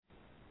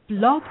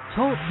Blog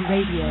Talk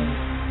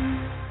Radio.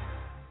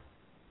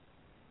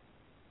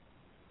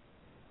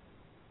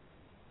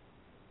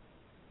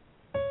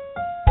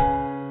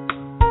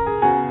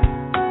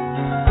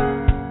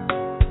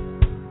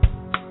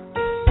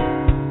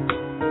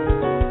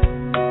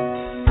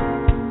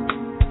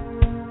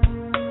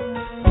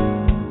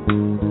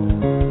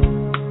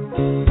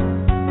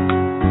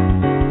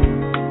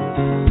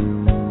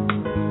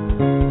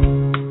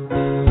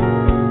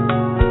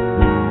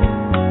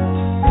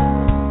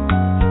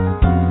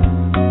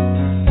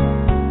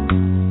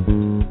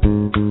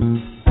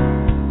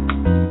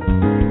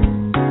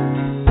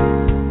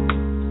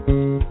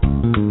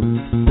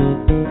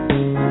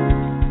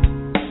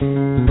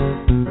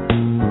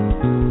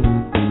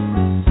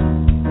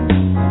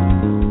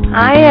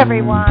 Hi,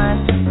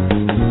 everyone.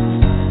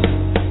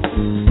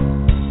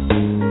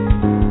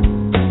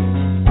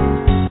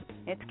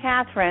 It's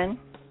Catherine.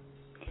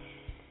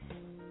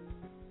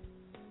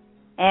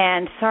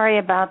 And sorry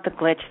about the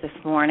glitch this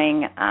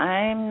morning.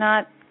 I'm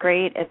not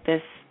great at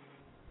this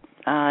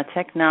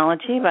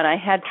technology, but I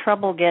had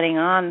trouble getting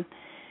on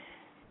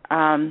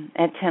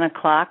at 10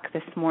 o'clock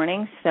this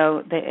morning,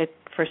 so it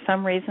for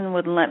some reason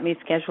wouldn't let me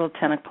schedule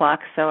 10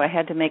 o'clock, so I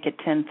had to make it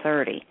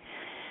 10:30.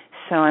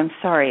 So I'm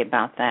sorry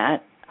about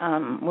that.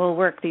 We'll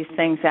work these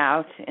things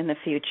out in the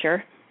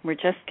future. We're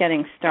just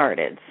getting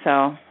started,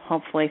 so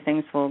hopefully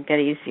things will get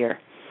easier.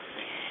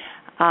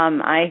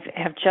 I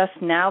have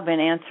just now been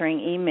answering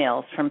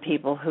emails from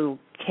people who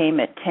came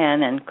at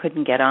 10 and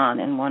couldn't get on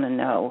and want to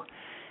know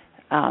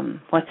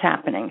what's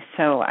happening.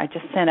 So I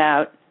just sent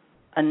out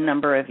a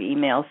number of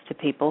emails to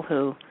people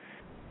who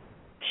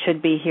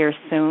should be here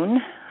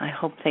soon. I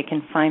hope they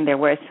can find their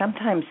way.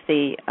 Sometimes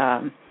the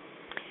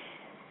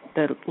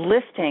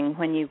listing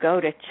when you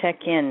go to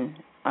check in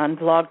on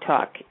Blog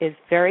Talk is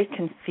very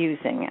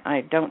confusing.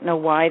 I don't know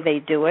why they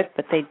do it,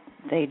 but they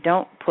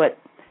don't put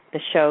the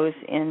shows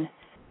in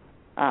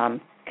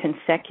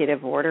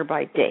consecutive order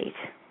by date,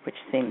 which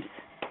seems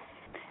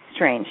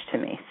strange to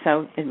me.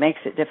 So it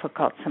makes it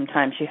difficult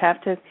sometimes. You have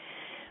to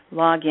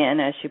log in,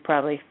 as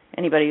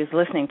anybody who's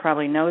listening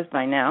probably knows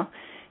by now,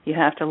 you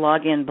have to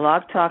log in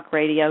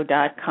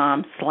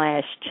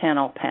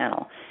blogtalkradio.com/channel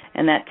panel,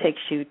 and that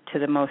takes you to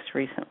the most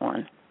recent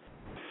one.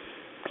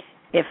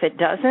 If it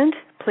doesn't,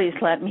 please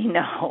let me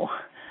know,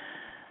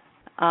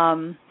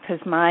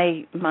 because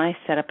my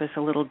setup is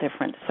a little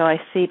different. So I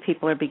see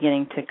people are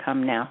beginning to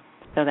come now,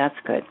 so that's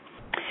good.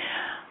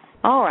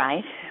 All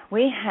right,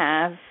 we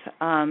have,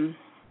 I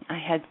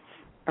had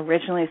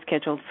originally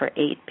scheduled for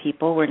 8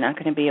 people. We're not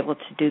going to be able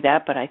to do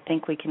that, but I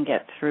think we can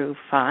get through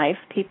 5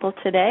 people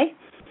today.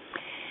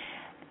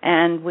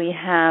 And we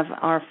have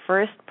our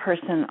first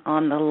person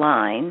on the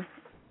line,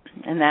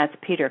 and that's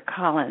Peter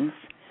Collins.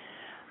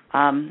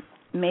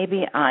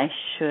 Maybe I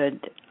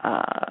should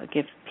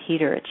give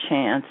Peter a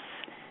chance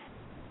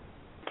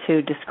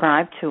to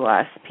describe to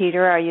us.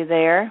 Peter, are you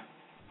there?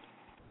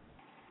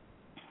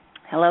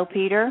 Hello,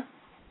 Peter?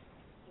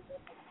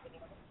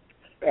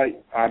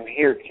 I'm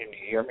here. Can you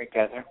hear me,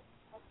 Catherine?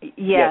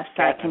 Yes,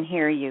 I can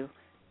hear you.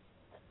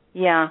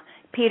 Yeah.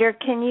 Peter,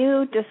 can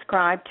you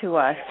describe to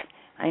us,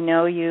 I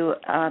know you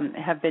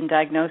have been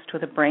diagnosed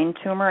with a brain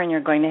tumor and you're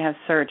going to have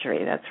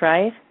surgery. That's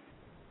right?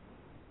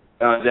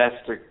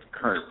 That's the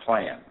current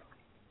plan.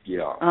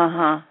 Yeah.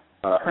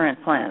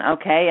 Current plan.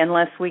 Okay,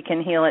 unless we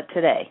can heal it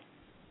today.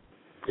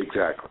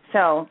 Exactly.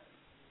 So,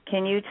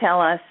 can you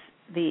tell us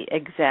the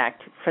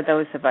exact, for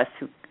those of us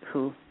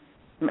who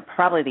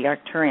probably the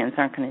Arcturians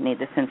aren't going to need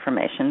this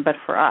information, but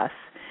for us,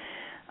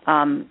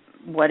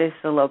 what is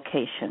the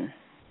location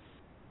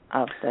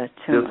of the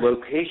tumor? The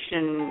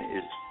location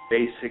is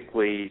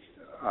basically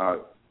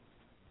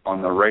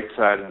on the right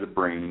side of the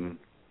brain,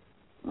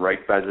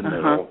 right by the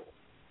middle.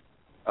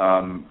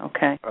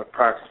 Okay.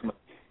 Approximately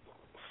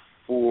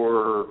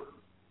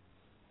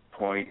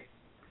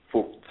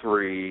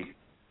 4.3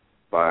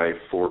 by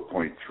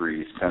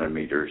 4.3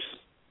 centimeters.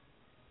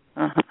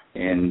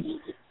 And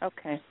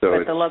okay, so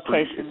but the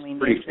location we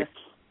need.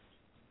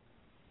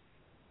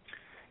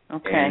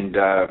 Okay. And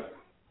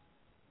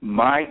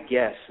my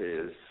guess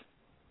is,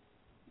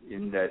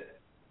 in that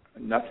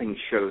nothing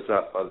shows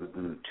up other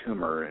than the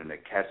tumor in a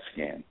CAT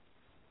scan,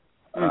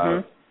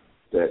 that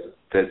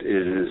it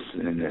is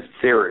an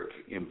etheric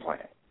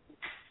implant.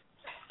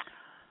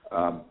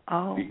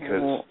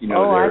 Because there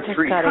are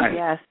three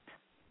kinds.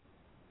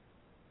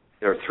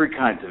 There are 3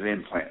 kinds of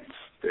implants.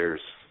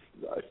 There's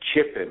a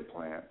chip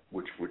implant,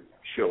 which would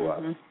show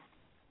up,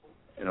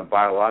 and a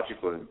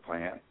biological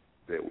implant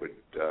that would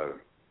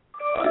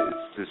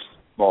it's this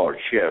smaller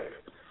chip,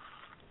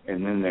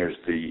 and then there's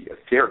the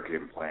etheric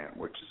implant,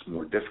 which is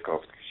more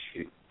difficult because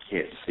you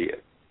can't see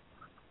it.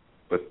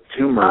 But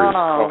tumor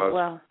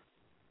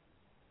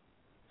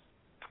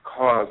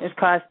is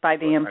caused by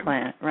the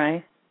implant,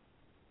 right?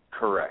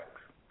 Correct.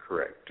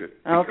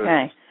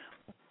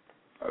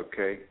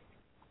 Okay.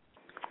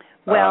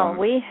 Well,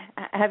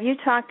 have you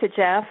talked to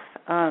Jeff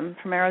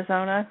from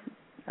Arizona?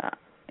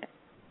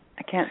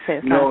 I can't say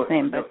his last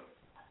name, but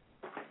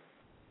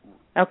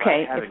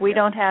okay. If we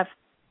don't have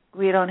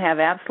we don't have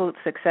absolute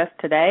success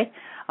today,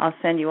 I'll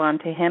send you on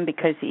to him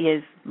because he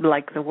is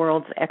like the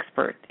world's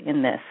expert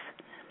in this.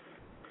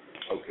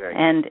 Okay.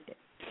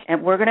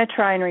 And we're going to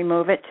try and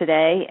remove it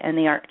today. And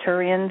the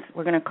Arcturians,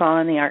 we're going to call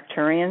in the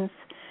Arcturians,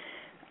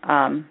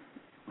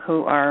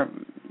 who are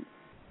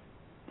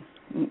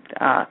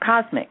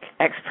cosmic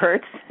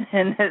experts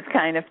in this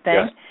kind of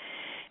thing.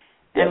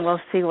 Yes. And we'll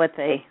see what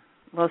they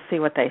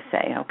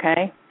say.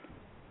 Okay.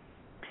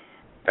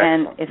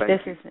 Excellent. And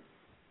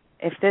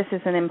if this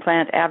is an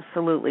implant,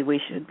 absolutely, we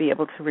should be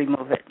able to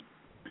remove it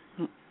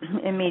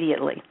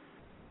immediately.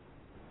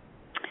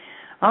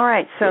 All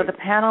right, so the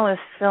panel is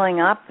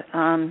filling up.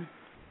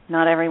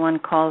 Not everyone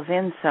calls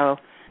in, so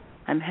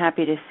I'm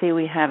happy to see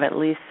we have at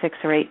least 6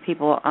 or 8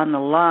 people on the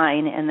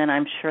line, and then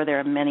I'm sure there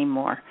are many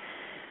more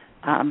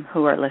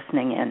who are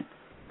listening in.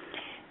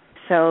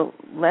 So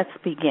let's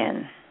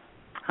begin.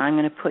 I'm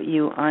going to put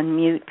you on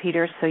mute,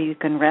 Peter, so you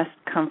can rest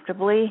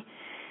comfortably,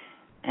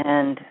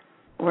 and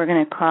we're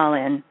going to call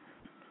in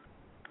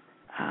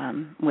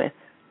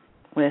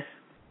with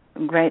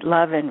great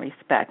love and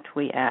respect.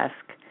 We ask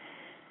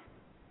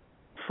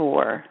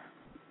for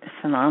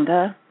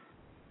Sananda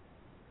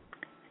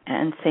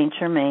and Saint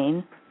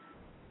Germain,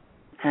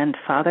 and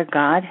Father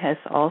God has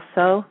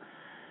also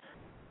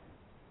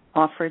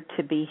offered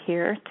to be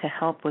here to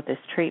help with this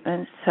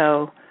treatment.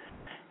 So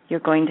you're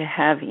going to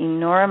have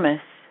enormous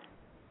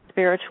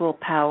spiritual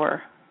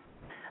power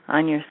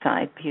on your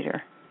side,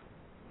 Peter.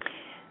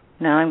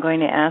 Now I'm going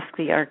to ask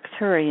the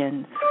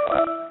Arcturians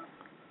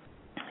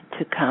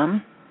to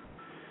come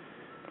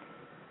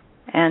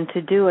and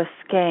to do a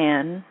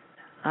scan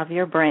of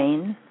your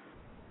brain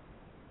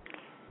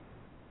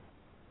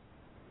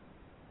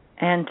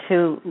and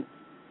to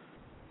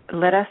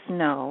let us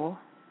know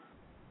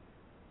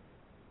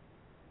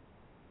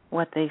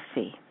what they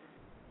see.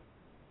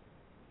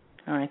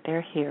 All right,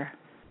 they're here.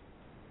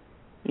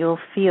 You'll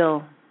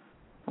feel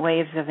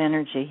waves of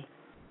energy.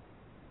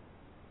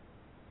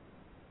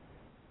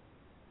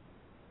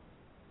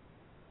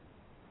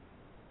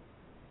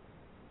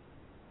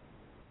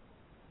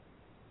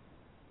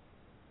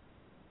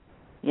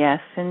 Yes,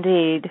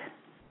 indeed.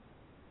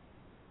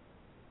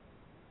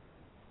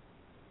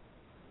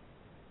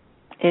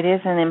 It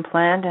is an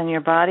implant, and your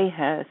body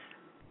has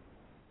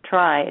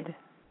tried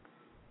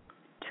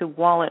to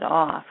wall it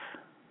off.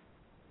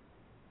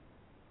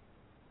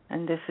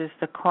 And this is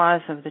the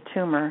cause of the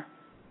tumor.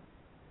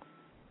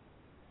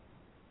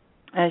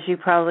 As you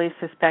probably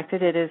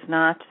suspected, it is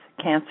not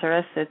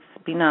cancerous, it's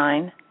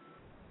benign.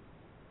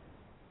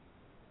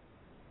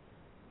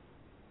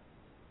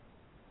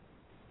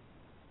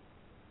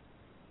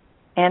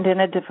 And in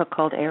a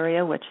difficult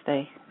area, which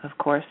they, of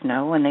course,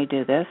 know when they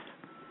do this.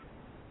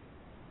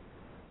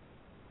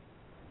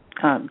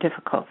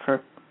 Difficult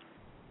for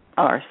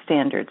our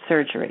standard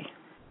surgery.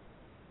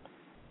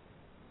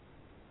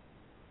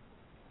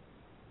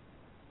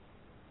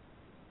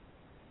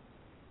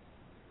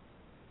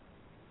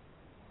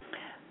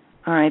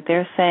 All right,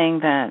 they're saying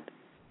that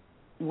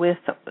with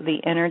the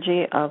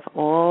energy of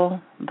all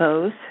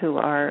those who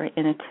are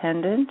in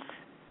attendance,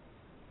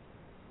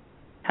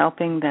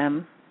 helping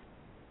them,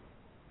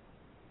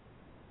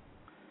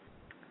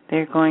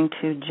 they're going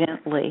to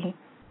gently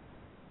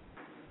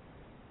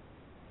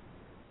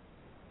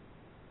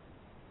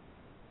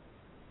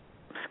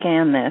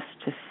scan this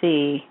to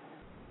see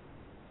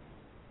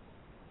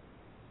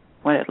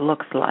what it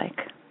looks like.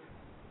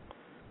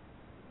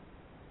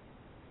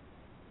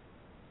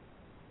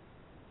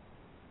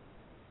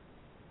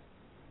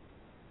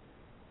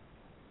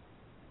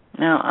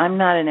 Now, I'm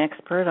not an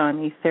expert on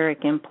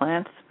etheric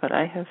implants, but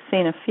I have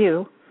seen a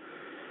few.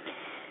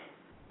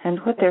 And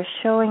what they're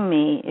showing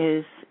me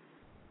is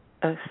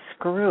a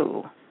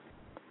screw.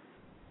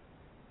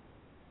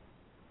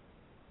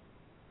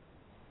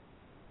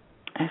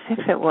 As if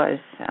it was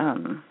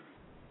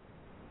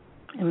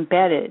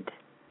embedded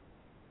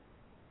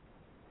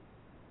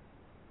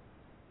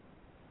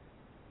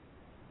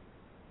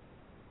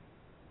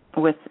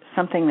with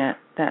something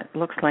that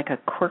looks like a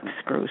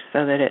corkscrew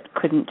so that it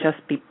couldn't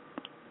just be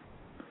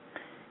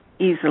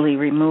easily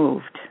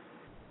removed.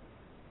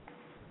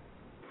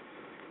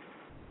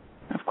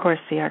 Of course,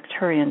 the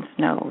Arcturians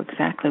know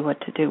exactly what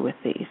to do with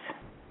these.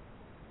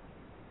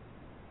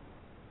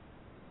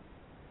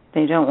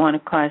 They don't want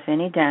to cause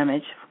any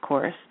damage, of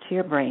course, to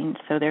your brain,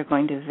 so they're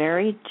going to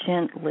very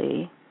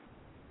gently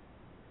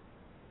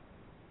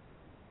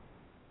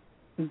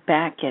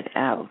back it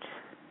out.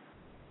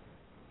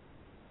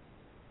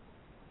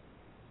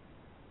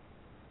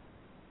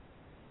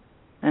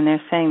 And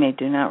they're saying they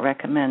do not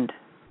recommend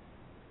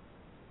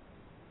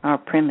our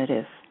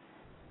primitive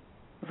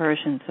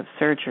versions of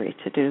surgery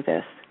to do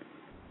this.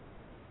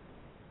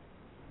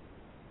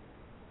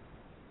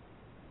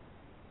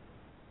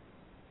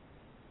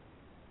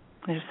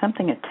 There's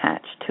something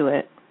attached to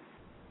it.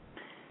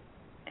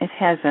 It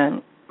has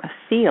a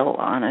seal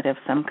on it of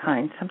some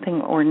kind,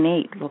 something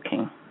ornate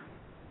looking.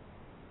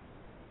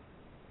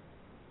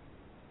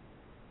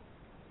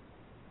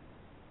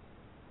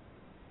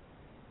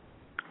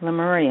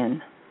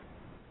 Lemurian.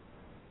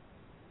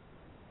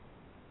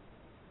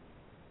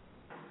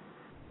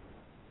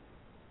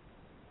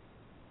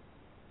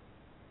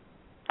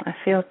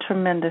 feel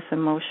tremendous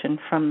emotion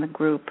from the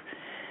group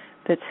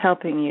that's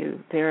helping you.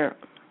 They're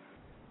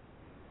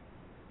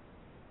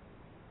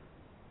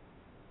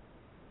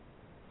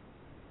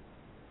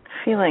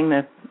feeling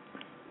the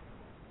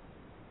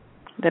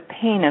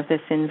pain of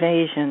this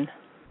invasion.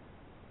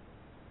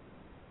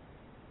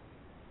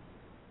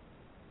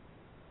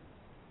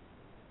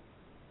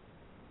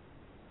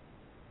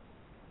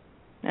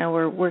 Now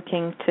we're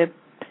working to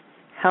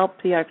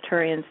help the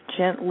Arcturians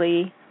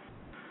gently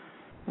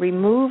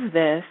remove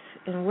this,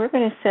 and we're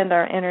going to send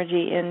our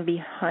energy in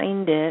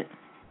behind it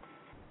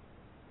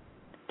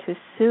to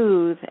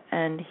soothe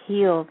and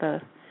heal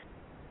the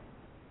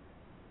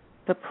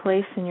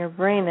place in your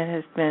brain that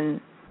has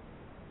been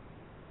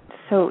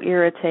so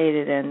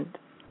irritated and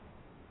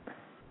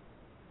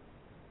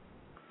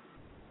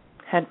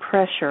had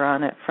pressure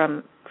on it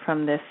from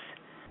this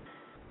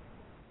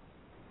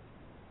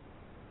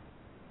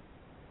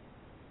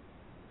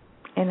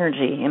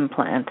energy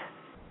implant.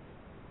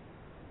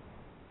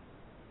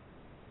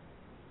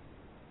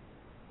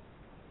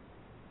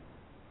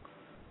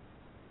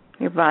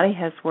 Your body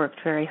has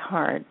worked very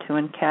hard to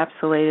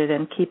encapsulate it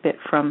and keep it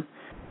from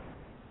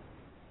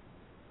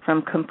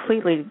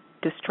completely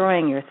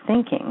destroying your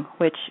thinking,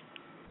 which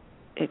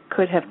it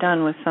could have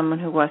done with someone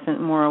who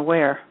wasn't more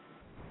aware.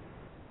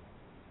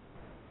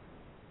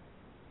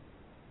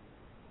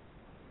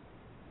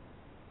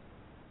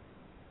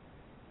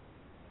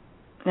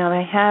 Now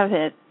they have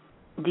it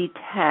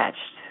detached.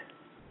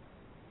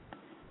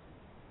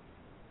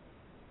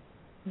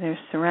 They're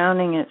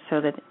surrounding it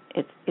so that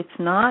it's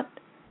not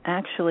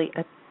actually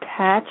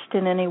attached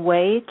in any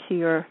way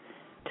to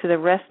the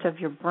rest of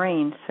your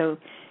brain. So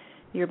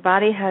your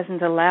body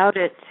hasn't allowed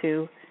it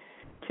to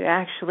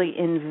actually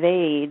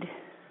invade.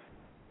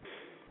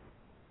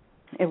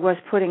 It was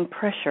putting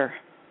pressure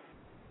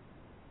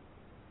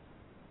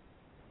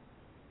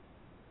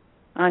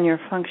on your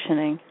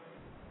functioning.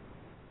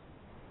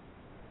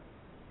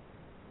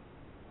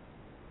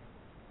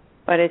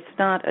 But it's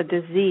not a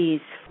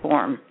disease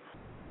form.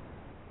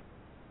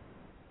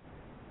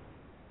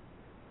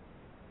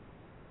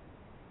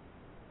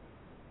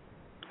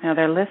 Now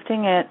they're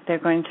lifting it. They're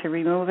going to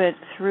remove it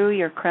through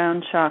your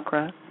crown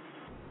chakra.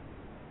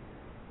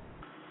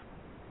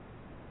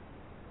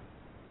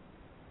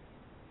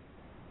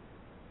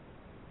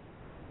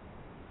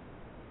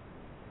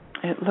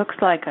 It looks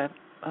like a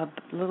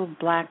little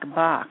black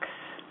box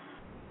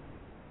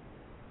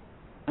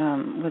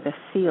with a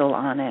seal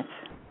on it.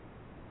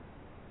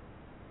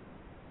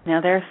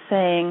 Now they're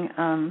saying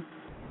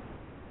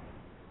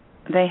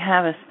they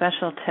have a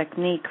special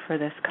technique for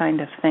this kind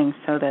of thing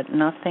so that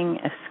nothing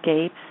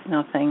escapes,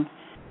 nothing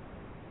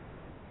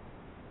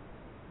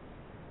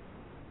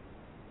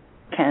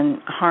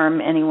can harm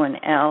anyone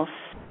else.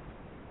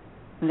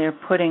 They're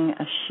putting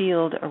a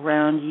shield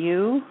around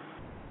you,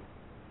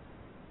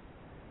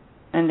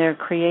 and they're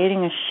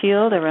creating a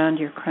shield around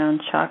your crown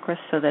chakra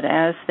so that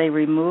as they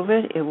remove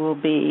it, it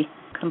will be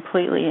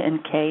completely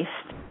encased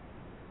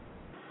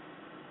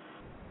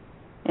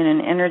in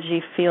an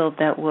energy field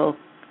that will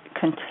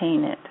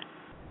contain it.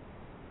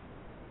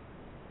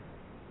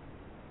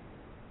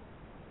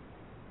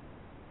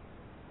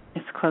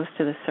 It's close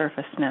to the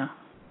surface now.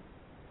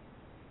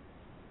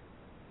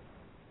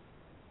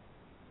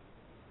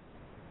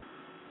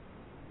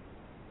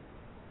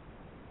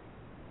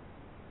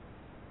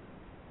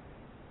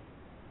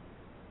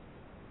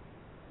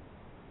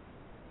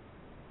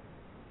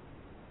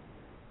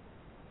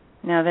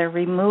 Now they're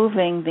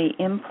removing the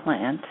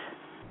implant,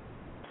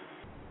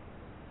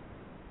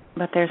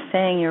 but they're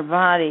saying your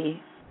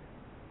body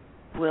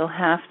will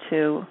have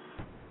to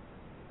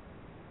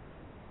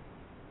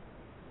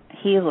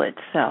heal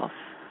itself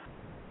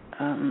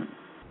and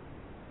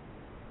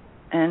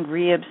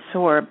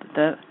reabsorb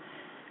the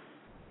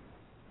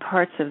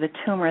parts of the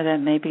tumor that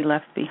may be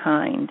left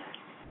behind,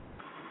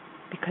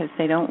 because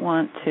they don't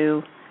want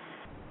to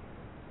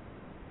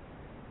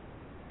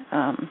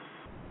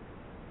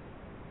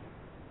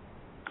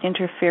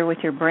interfere with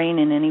your brain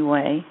in any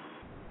way,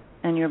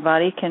 and your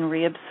body can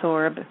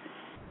reabsorb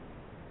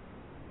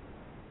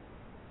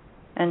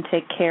and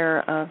take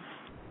care of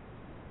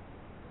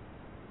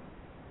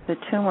the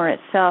tumor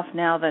itself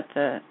now that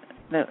the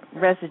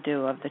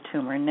residue of the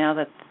tumor, now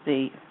that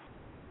the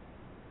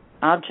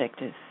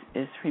object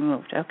is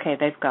removed. Okay,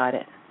 they've got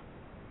it.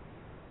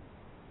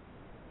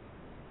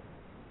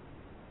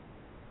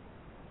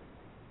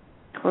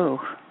 Ooh,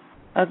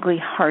 ugly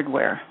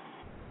hardware.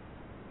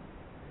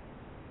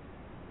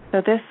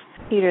 So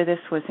Peter, this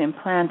was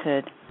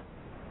implanted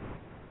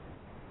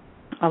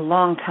a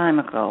long time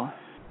ago.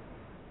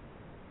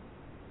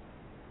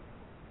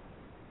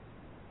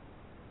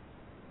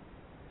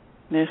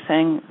 They're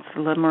saying it's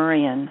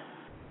Lemurian.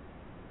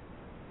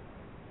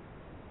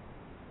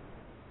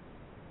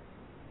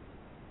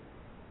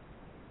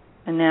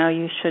 And now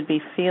you should be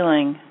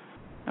feeling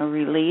a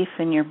relief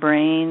in your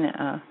brain.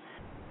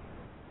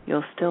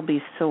 You'll still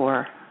be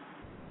sore,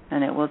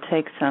 and it will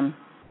take some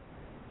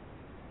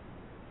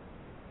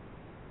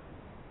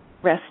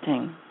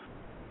resting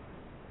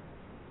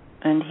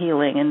and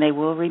healing, and they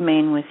will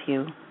remain with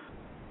you.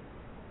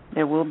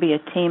 there will be a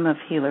team of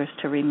healers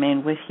to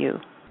remain with you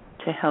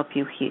to help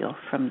you heal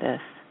from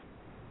this.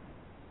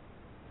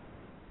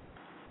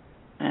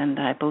 And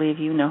I believe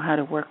you know how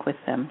to work with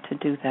them to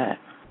do that.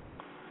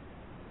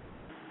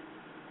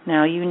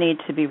 Now, you need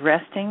to be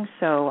resting,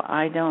 so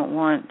I don't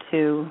want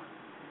to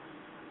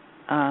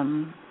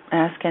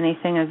ask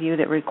anything of you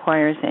that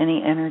requires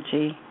any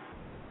energy.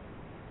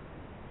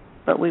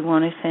 But we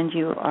want to send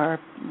you our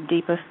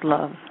deepest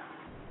love.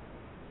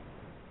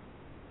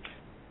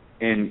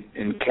 And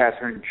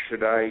Catherine,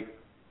 should I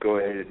go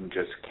ahead and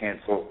just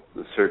cancel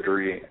the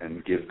surgery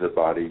and give the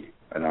body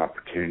an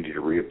opportunity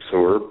to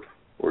reabsorb,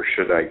 or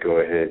should I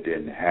go ahead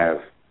and have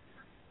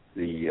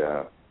the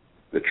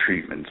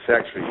treatment? It's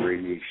actually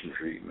radiation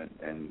treatment,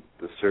 and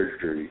the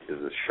surgery is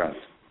a shunt,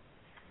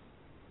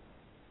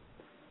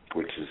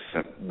 which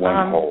is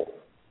one hole.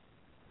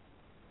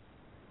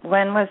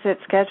 When was it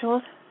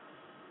scheduled?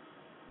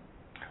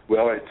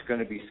 Well, it's going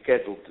to be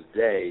scheduled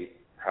today,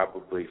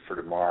 probably for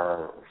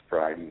tomorrow or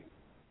Friday.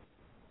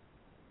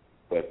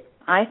 But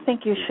I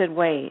think you should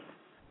wait.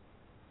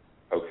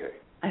 Okay.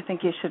 I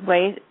think you should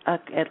wait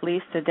at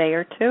least a day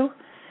or two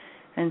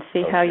and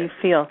see how you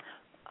feel.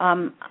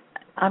 I'm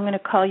going to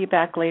call you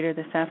back later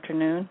this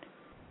afternoon.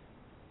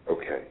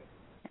 Okay.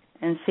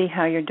 And see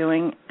how you're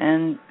doing.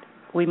 And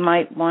we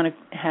might want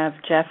to have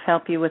Jeff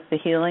help you with the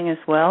healing as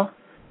well.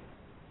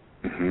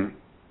 Mm-hmm.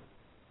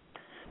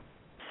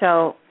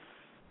 So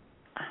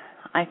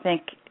I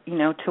think,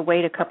 to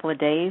wait a couple of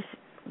days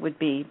would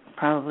be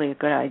probably a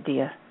good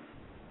idea.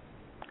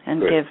 And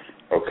good.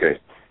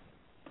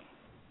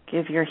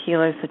 give your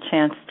healers a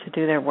chance to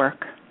do their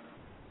work.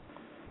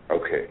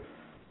 Okay.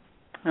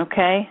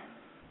 Okay?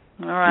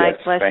 All right.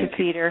 Yes, bless you, you,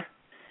 Peter.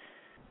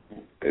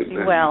 Be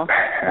well.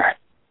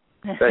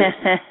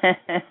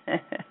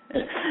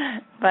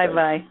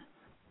 Bye-bye.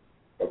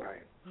 Bye-bye.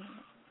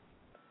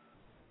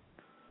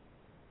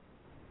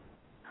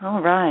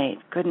 All right.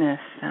 Goodness,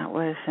 that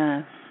was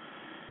a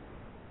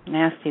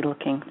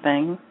nasty-looking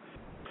thing.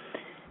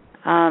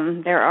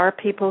 There are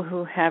people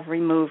who have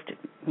removed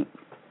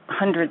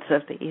hundreds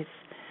of these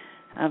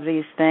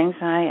things.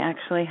 I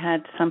actually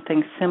had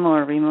something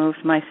similar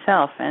removed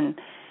myself, and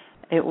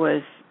it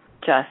was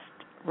just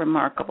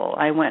remarkable.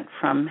 I went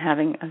from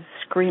having a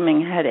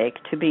screaming headache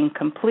to being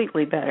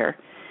completely better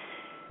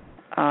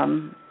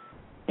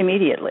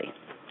immediately.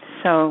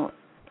 So,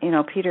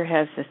 Peter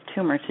has this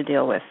tumor to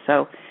deal with,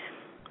 so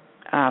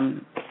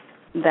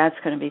that's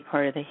going to be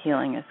part of the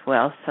healing as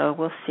well. So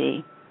we'll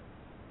see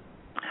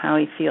how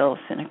he feels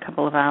in a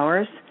couple of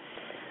hours.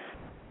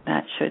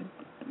 That should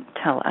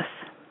tell us.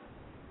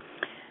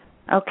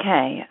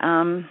 Okay,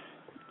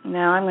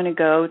 now I'm going to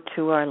go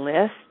to our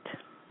list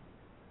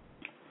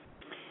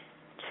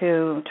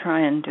to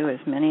try and do as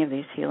many of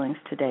these healings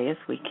today as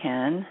we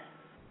can.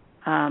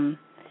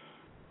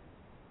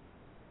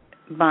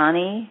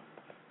 Bonnie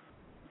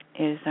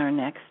is our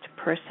next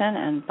person,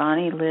 and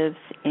Bonnie lives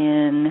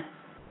in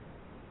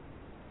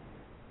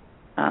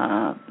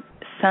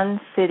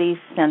Sun City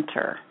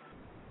Center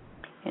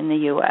in the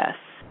U.S.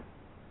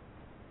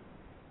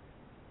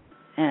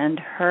 And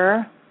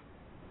her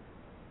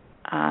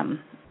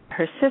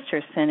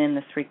sister sent in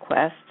this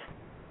request.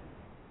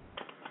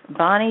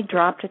 Bonnie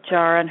dropped a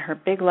jar on her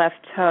big left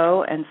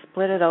toe and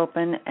split it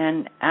open,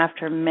 and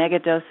after mega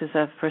doses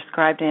of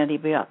prescribed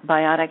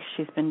antibiotics,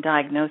 she's been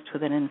diagnosed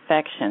with an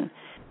infection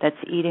that's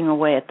eating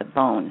away at the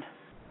bone.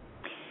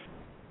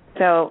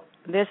 So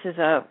this is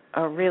a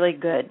really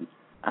good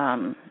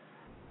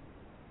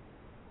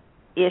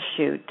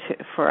issue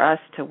for us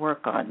to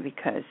work on,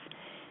 because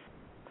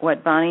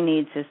what Bonnie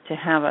needs is to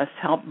have us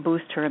help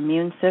boost her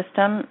immune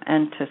system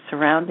and to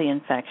surround the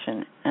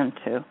infection and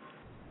to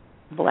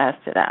blast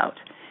it out.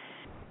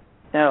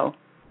 So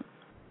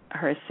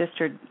her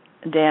sister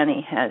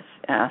Danny has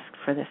asked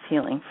for this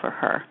healing for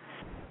her.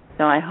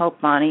 So I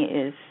hope Bonnie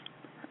is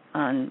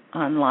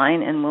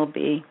online and will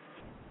be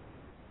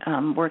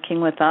working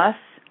with us.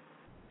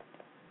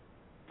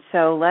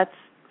 So let's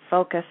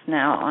focus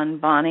now on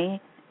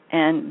Bonnie,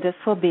 and this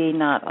will be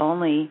not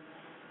only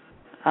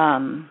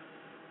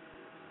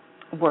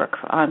work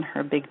on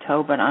her big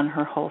toe, but on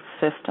her whole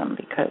system,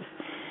 because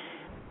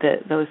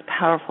those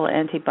powerful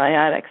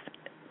antibiotics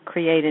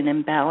create an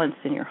imbalance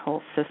in your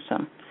whole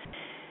system.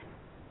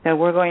 So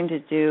we're going to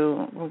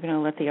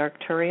let the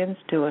Arcturians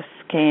do a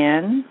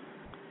scan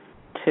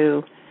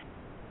to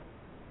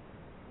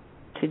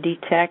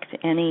detect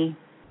any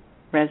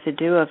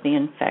residue of the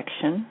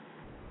infection,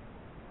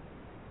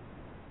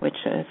 which,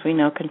 as we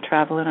know, can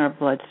travel in our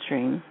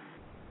bloodstream.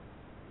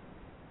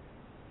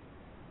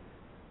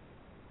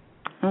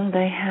 And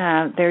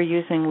they're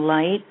using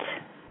light.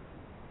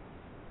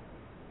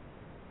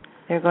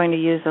 They're going to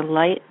use a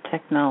light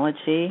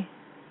technology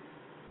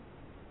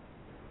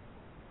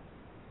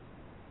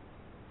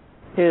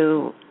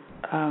to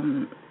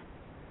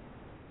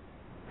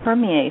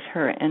permeate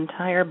her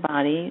entire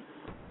body.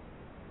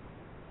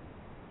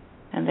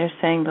 And they're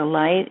saying the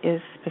light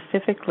is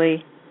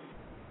specifically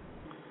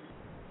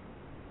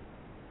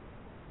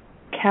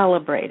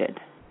calibrated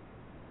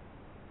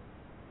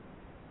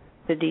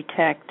to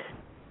detect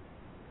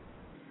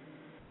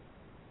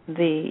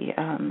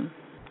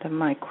the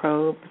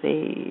microbe,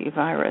 the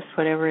virus,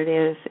 whatever it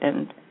is,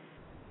 and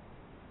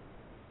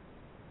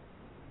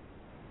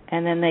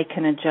then they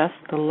can adjust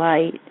the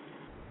light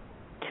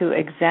to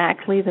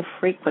exactly the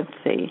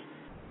frequency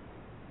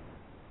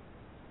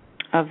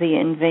of the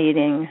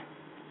invading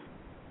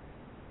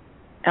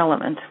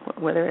element,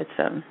 whether it's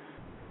a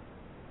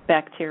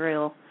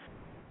bacterial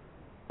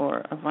or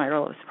a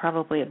viral. It's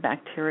probably a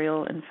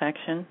bacterial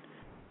infection.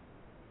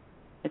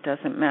 It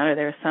doesn't matter.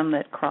 There are some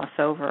that cross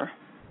over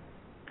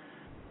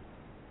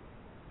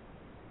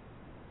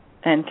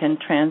and can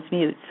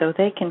transmute. So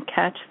they can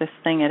catch this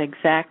thing at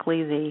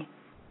exactly the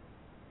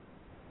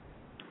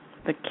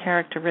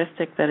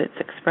characteristic that it's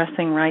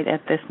expressing right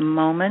at this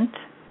moment,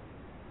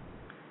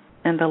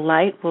 and the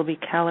light will be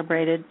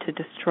calibrated to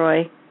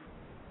destroy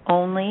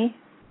only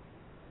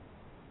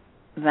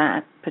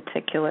that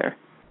particular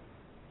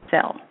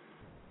cell.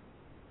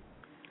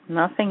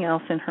 Nothing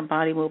else in her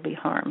body will be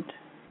harmed.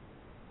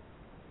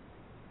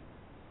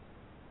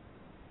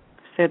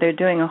 So they're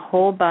doing a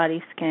whole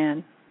body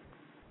scan.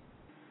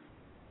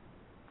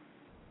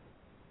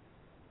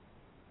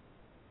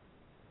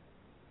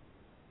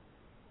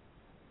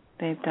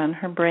 They've done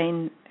her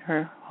brain,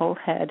 her whole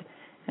head,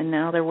 and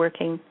now they're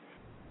working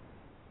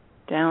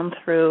down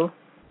through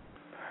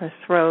her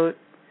throat,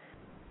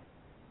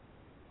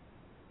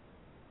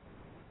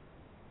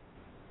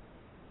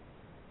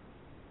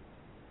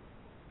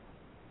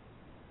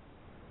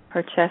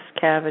 her chest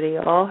cavity,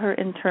 all her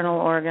internal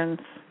organs,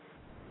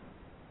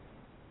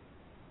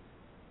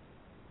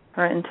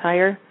 her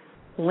entire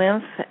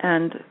lymph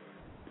and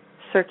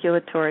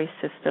circulatory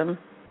system.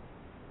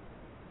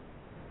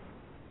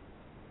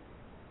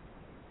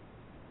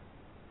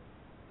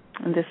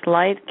 And this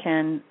light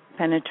can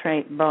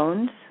penetrate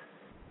bones,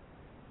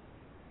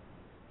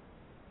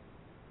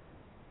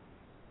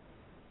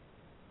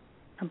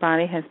 her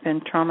body has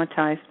been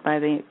traumatized by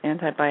the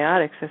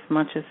antibiotics as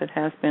much as it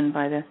has been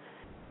by the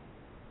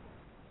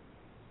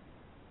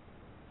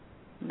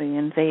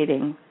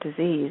invading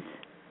disease.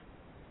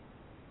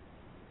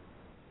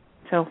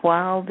 So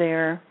while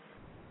this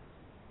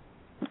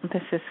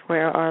is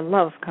where our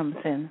love comes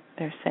in,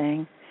 they're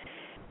saying,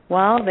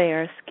 while they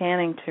are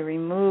scanning to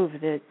remove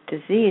the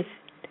diseased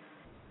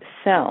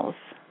cells,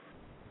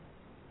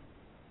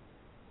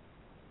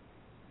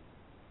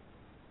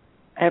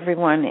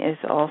 everyone is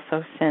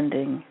also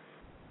sending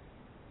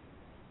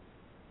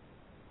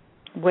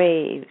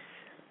waves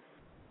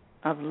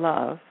of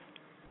love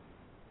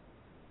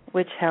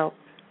which help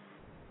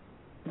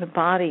the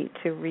body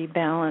to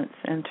rebalance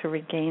and to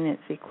regain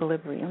its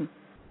equilibrium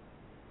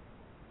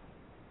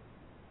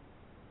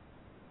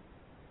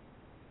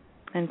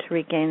and to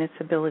regain its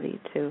ability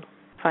to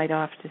fight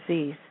off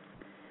disease.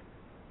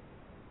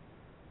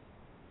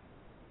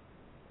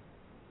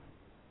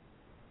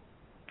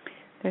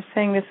 They're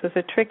saying this was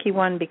a tricky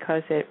one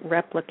because it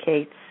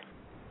replicates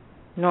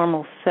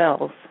normal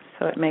cells,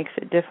 so it makes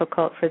it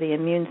difficult for the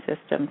immune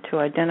system to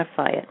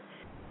identify it.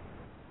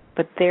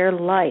 But their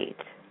light,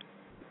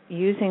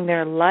 using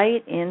their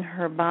light in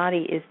her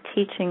body, is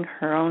teaching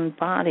her own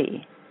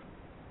body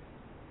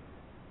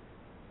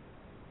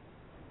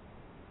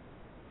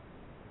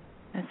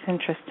That's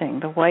interesting.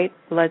 The white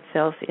blood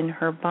cells in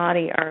her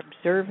body are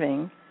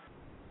observing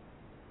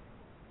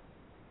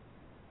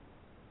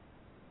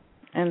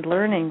and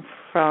learning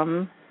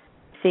from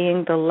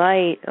seeing the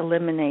light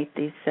eliminate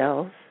these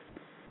cells.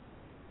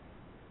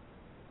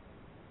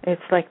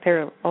 It's like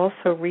they're also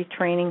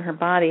retraining her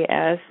body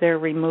as they're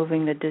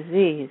removing the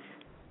disease.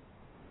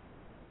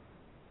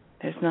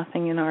 There's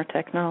nothing in our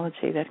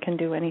technology that can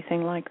do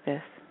anything like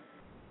this.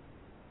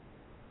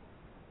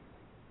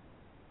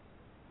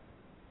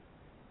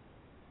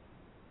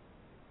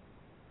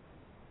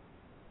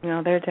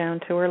 Now they're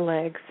down to her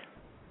legs,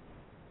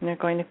 and they're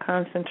going to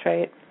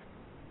concentrate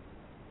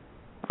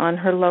on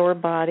her lower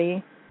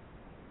body,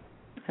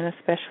 and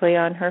especially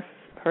on her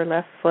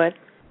left foot.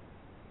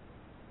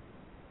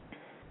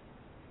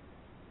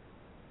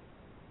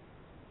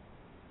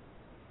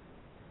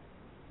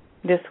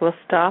 This will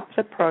stop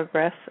the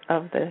progress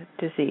of the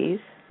disease.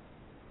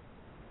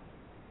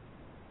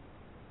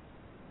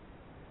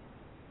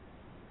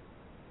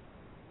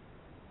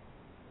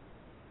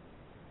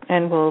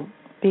 And will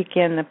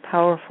begin the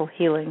powerful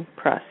healing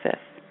process.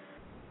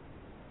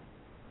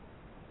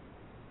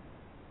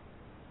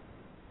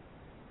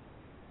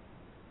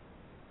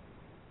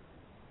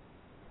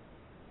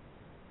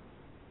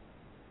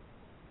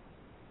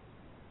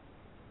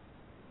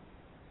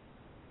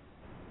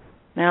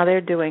 Now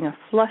they're doing a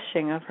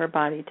flushing of her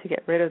body to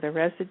get rid of the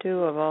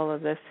residue of all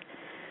of this,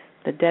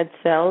 the dead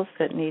cells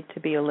that need to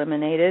be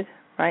eliminated,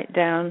 right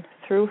down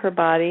through her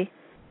body,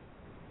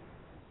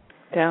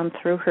 down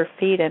through her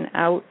feet and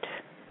out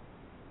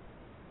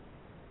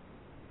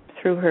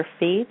through her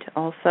feet.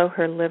 Also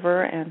her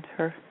liver and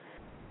her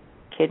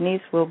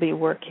kidneys will be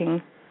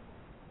working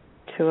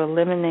to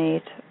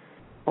eliminate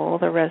all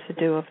the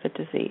residue of the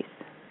disease.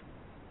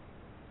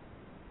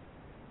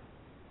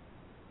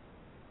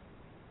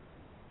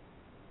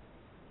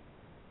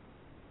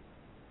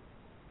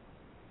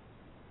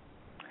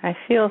 I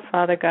feel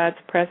Father God's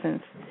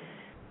presence.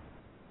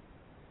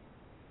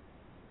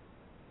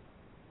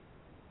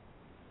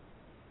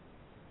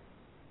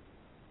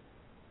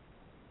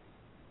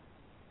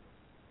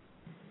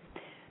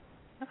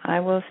 I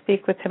will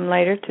speak with him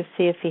later to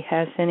see if he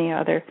has any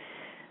other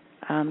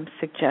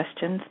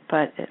suggestions,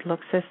 but it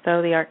looks as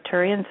though the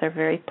Arcturians are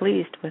very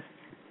pleased with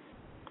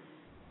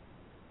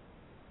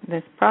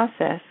this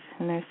process,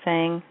 and they're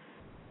saying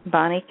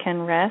Bonnie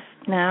can rest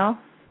now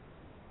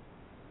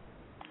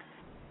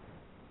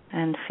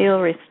and feel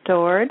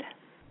restored.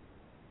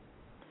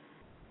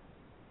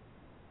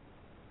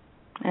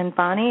 And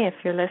Bonnie, if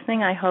you're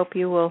listening, I hope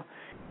you will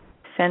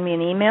send me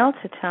an email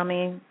to tell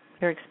me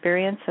your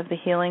experience of the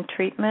healing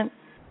treatment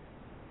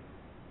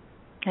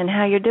and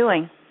how you're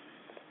doing.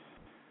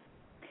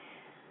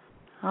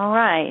 All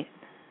right.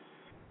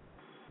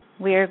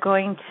 We are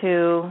going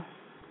to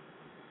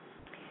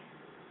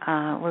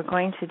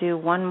do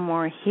one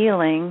more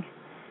healing.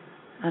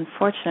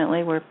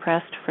 Unfortunately, we're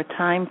pressed for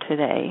time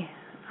today.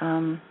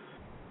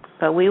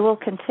 But we will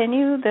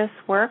continue this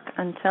work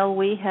until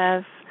we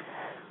have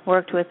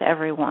worked with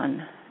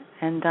everyone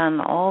and done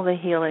all the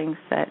healings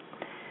that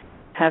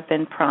have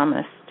been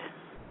promised.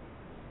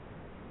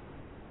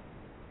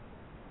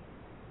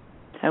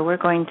 So we're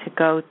going to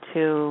go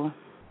to,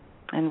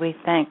 and we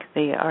thank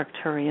the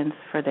Arcturians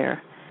for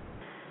their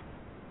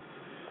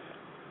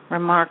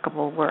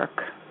remarkable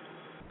work.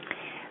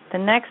 The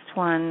next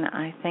one,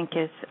 I think,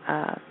 is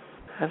a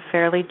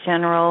fairly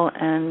general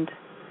and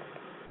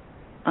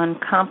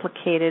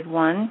uncomplicated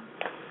one,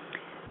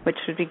 which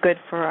would be good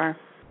for our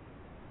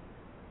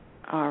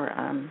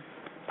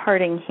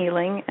parting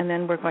healing, and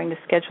then we're going to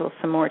schedule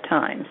some more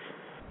times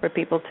for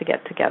people to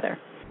get together.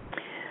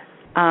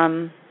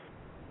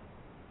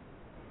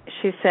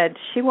 She said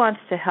she wants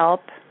to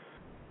help.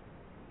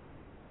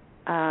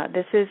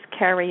 This is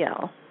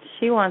Cariel.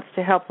 She wants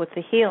to help with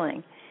the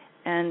healing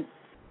and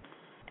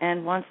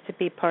wants to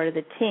be part of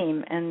the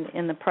team. And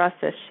in the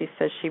process, she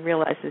says she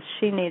realizes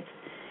she needs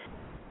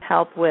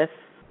help with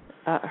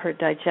her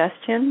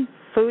digestion,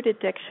 food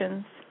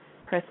addictions,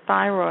 her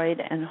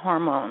thyroid, and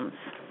hormones.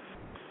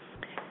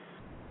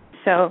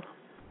 So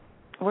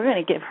we're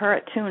going to give her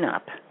a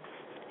tune-up,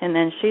 and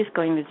then she's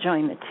going to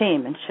join the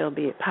team, and she'll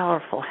be a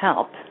powerful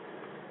help.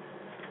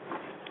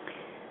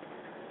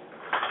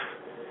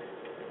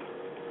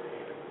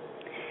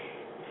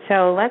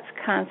 So let's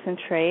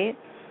concentrate.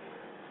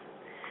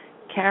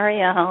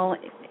 Cariel,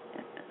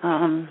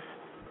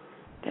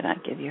 did I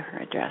give you her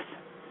address?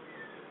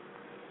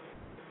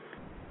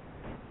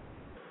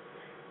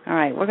 All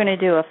right, we're going to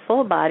do a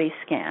full body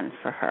scan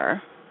for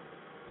her.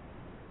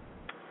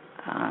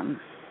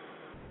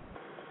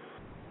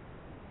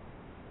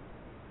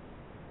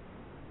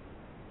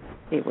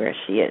 See where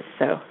she is.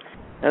 So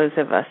those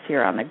of us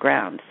here on the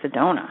ground,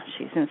 Sedona,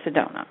 she's in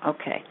Sedona.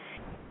 Okay.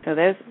 So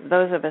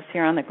those of us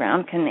here on the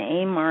ground can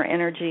aim our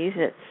energies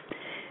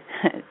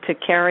to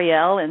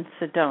Cariel in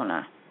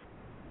Sedona.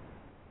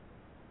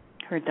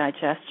 Her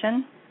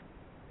digestion,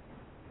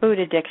 food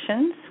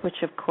addictions,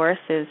 which of course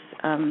is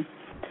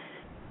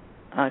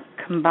a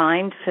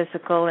combined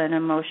physical and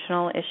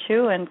emotional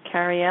issue. And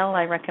Cariel,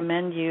 I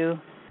recommend you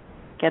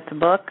get the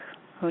book,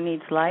 Who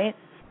Needs Light,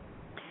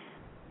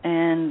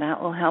 and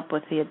that will help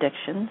with the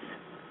addictions.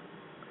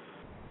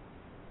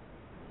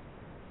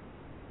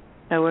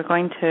 So we're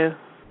going to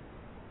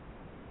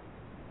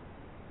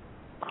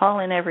call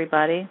in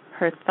everybody.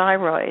 Her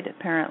thyroid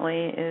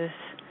apparently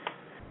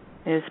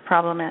is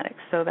problematic,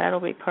 so that'll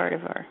be part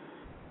of our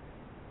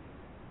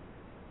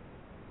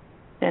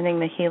sending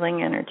the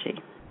healing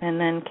energy. And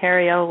then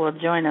Cariel will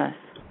join us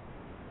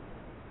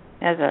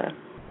as a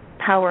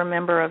power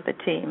member of the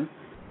team.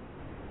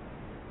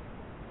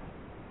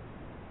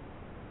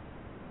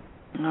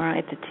 All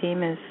right, the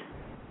team is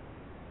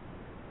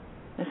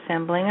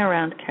assembling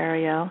around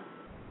Cariel.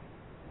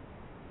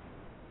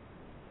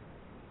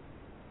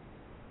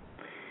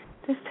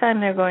 This time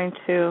they're going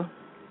to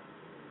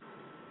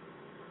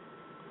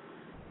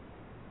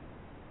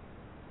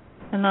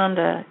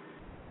Ananda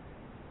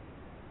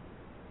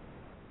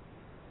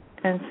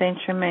and Saint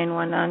Germain,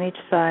 one on each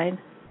side,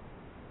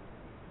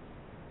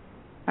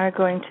 are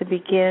going to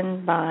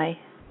begin by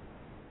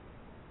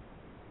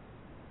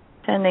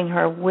sending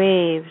her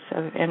waves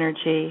of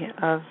energy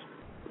of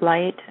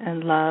light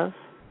and love,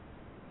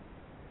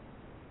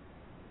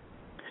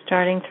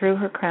 starting through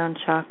her crown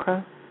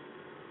chakra,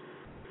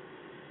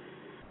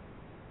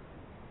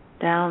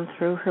 down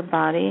through her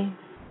body.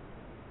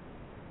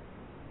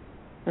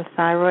 The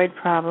thyroid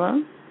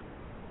problem,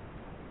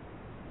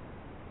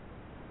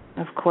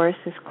 of course,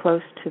 is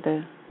close to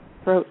the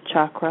throat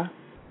chakra,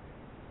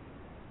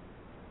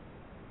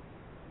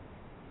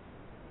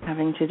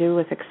 having to do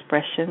with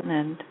expression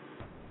and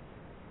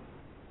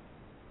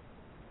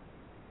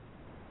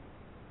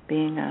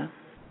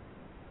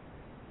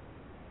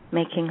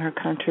making her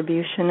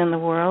contribution in the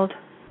world.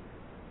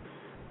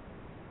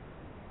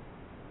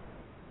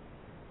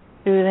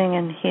 Soothing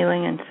and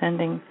healing and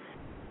sending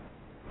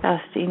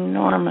just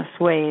enormous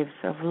waves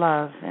of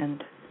love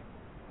and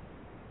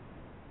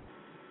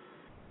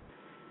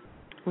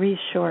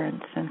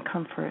reassurance and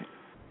comfort.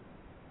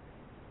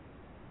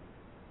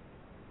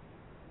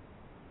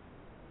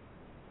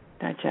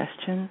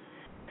 Digestion.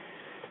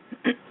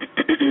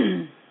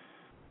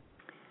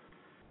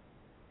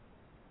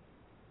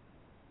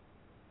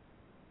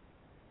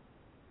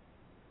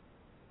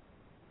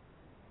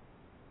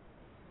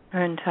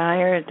 Our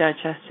entire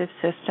digestive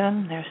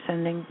system, they're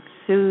sending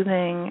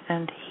soothing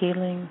and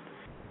healing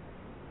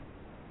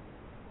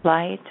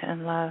light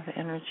and love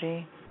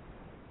energy.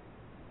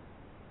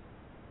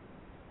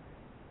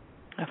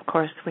 Of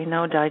course, we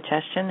know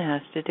digestion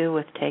has to do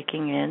with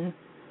taking in,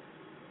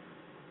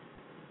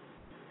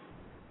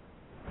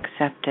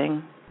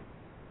 accepting.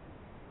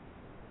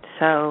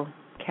 So,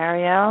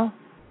 Cariel,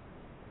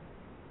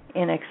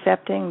 in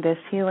accepting this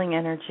healing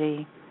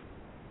energy,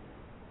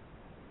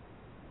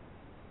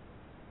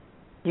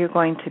 you're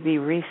going to be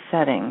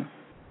resetting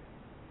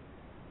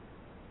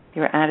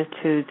your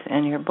attitudes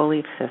and your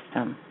belief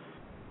system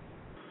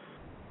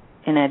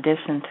in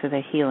addition to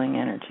the healing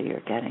energy you're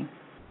getting.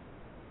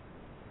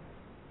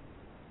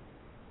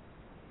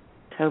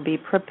 So be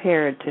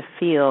prepared to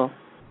feel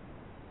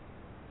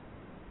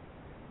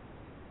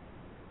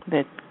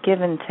that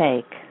give and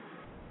take,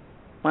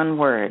 one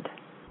word,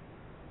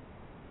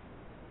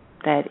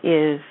 that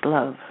is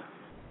love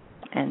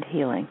and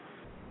healing.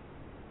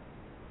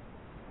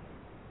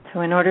 So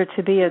in order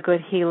to be a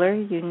good healer,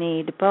 you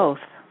need both.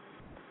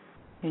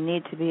 You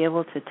need to be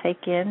able to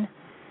take in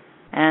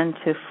and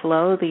to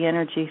flow the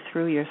energy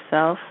through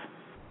yourself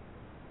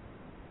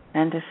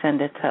and to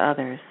send it to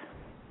others.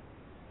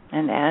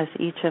 And as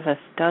each of us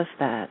does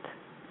that,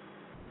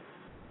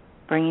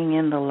 bringing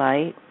in the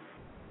light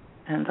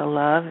and the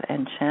love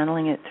and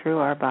channeling it through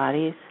our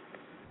bodies,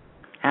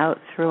 out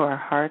through our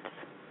hearts,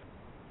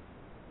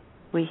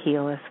 we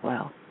heal as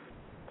well.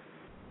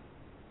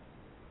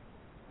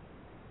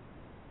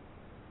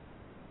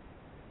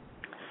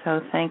 So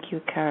thank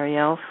you,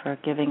 Cariel, for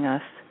giving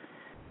us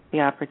the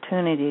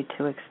opportunity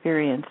to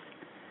experience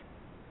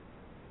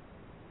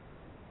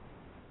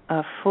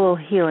a full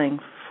healing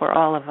for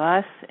all of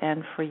us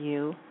and for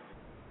you.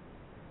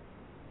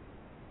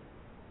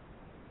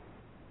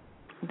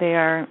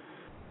 They're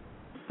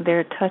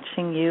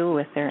touching you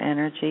with their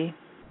energy,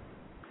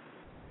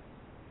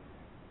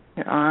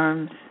 your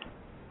arms,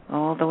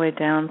 all the way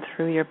down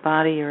through your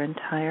body, your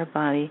entire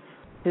body,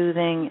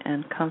 soothing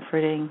and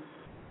comforting.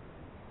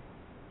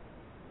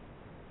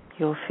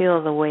 You'll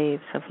feel the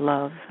waves of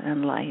love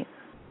and light.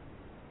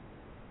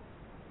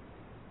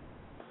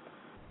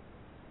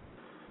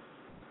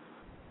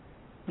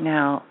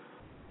 Now,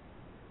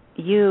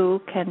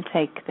 you can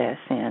take this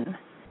in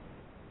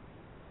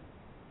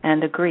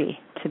and agree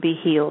to be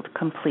healed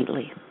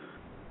completely.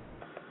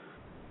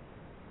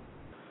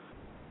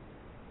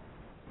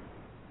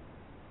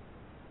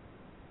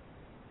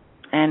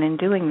 And in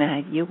doing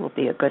that, you will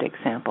be a good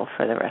example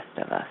for the rest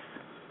of us.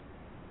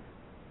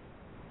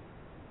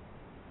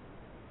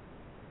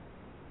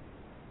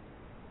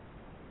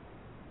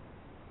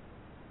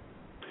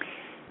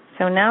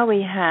 So now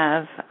we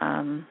have,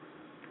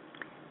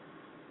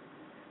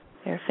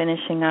 they're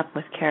finishing up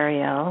with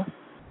Cariel.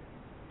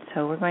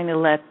 So we're going to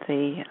let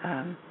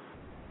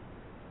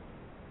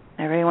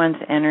everyone's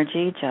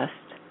energy just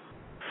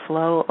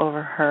flow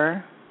over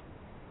her.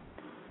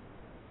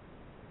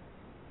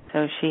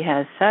 So she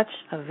has such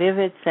a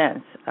vivid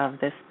sense of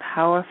this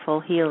powerful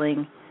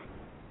healing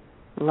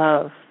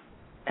love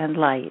and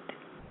light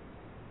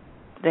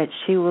that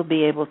she will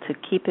be able to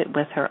keep it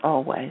with her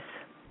always.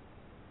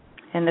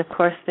 And of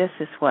course, this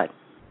is what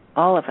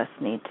all of us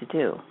need to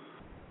do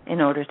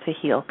in order to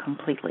heal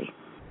completely.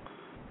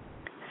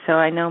 So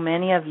I know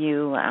many of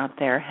you out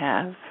there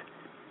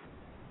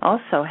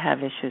also have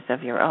issues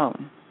of your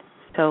own.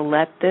 So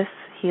let this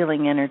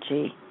healing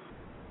energy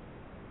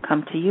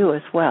come to you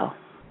as well.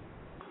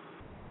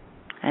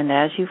 And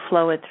as you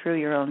flow it through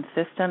your own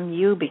system,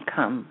 you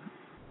become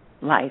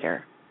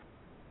lighter.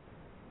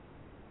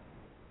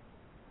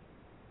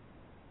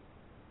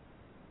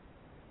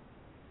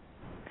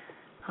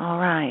 All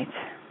right.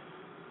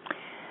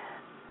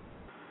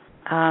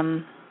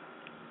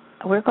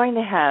 We're going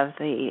to have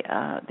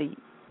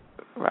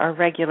our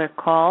regular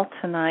call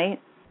tonight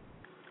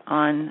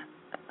on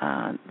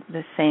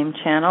the same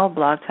channel,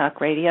 Blog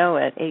Talk Radio,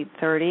 at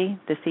 8:30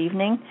 this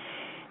evening.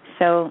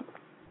 So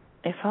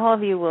if all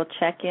of you will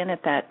check in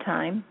at that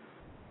time,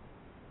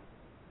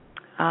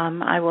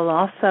 I will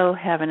also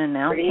have an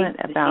announcement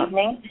about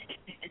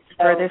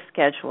further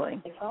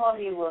scheduling. If all of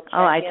you will check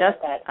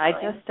I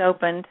just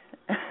opened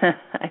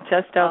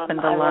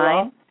the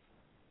line.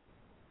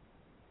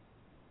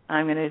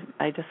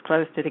 I just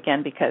closed it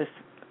again because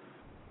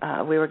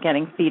we were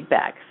getting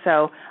feedback.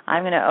 So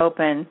I'm going to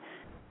open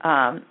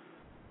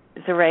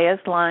Zaraya's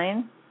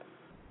line,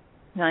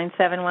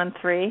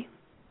 9713.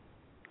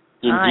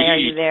 Indeed. Hi, are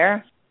you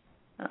there?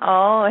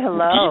 Oh,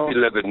 hello. Indeed,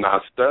 beloved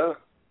Master.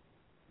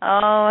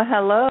 Oh,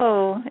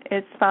 hello.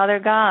 It's Father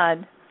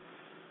God.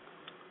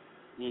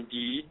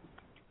 Indeed.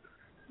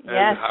 Yes,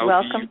 and how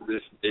welcome. Be you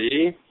this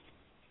day?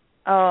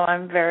 Oh,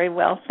 I'm very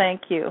well,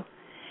 thank you.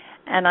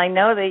 And I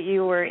know that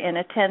you were in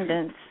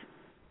attendance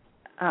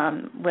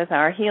with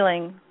our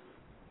healing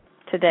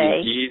today.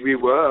 Indeed, we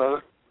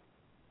were.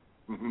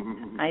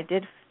 I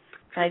did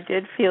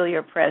feel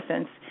your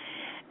presence.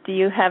 Do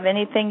you have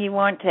anything you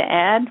want to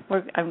add?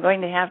 I'm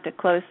going to have to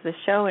close the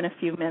show in a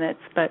few minutes,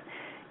 but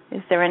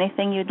is there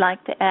anything you'd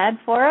like to add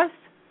for us?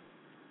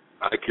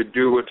 I could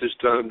do what is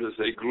termed as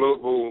a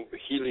global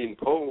healing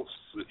pulse,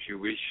 if you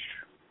wish.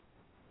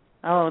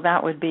 Oh,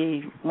 that would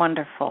be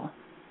wonderful.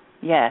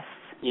 Yes.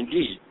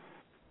 Indeed.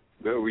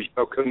 Well, we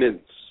shall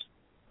commence.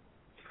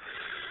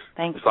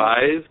 Thank you.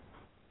 5,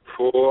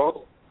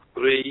 4,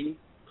 3,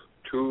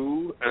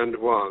 2, and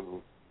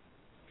 1.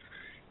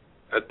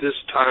 At this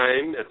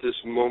time, at this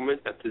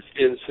moment, at this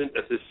instant,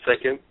 at this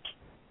second,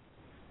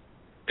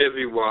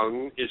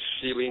 everyone is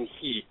feeling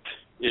heat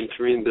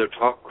entering their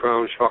top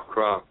crown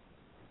chakra.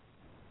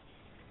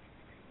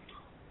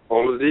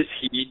 All of this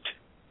heat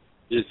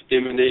is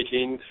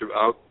emanating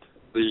throughout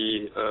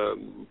the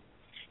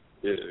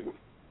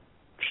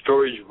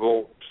storage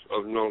vault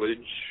of knowledge,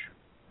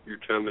 you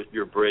term it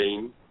your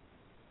brain.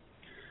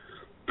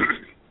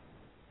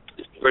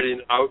 It's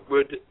spreading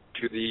outward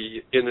to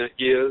the inner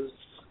ears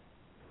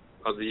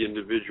of the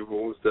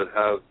individuals that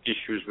have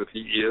issues with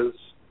the ears,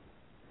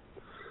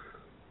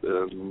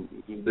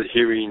 the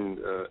hearing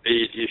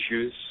aid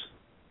issues.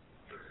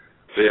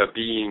 They are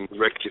being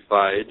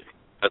rectified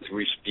as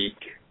we speak.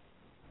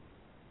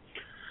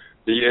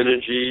 The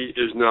energy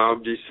is now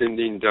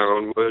descending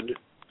downward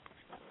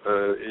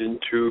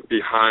into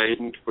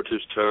behind what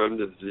is termed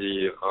as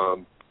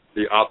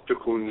the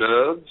optical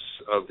nerves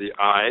of the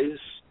eyes.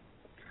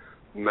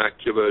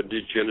 Macular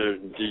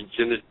degenerative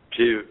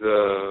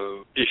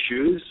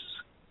issues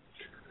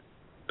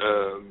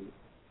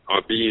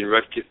are being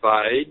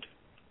rectified.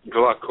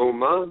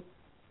 Glaucoma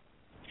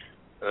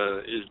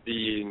is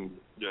being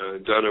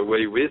done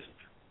away with.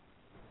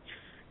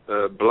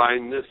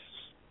 Blindness,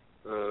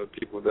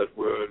 people that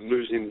were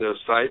losing their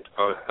sight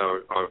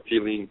are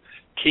feeling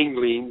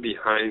tingling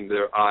behind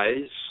their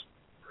eyes,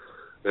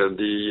 and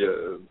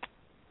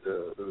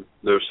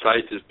their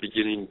sight is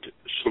beginning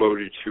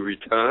slowly to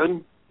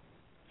return.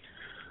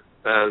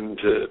 And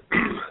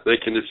they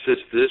can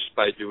assist this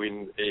by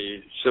doing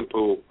a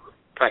simple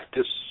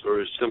practice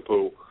or a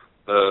simple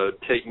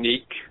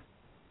technique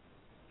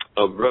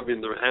of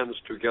rubbing their hands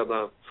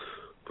together,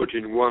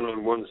 putting one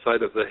on one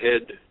side of the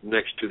head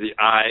next to the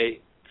eye,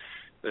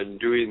 and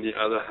doing the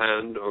other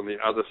hand on the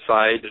other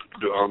side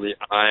on the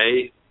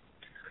eye,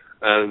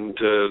 and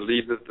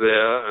leave it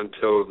there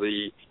until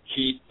the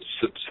heat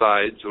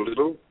subsides a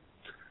little,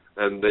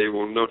 and they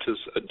will notice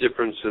a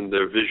difference in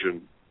their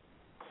vision,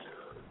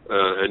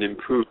 an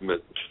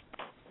improvement.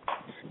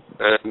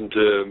 And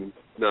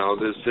now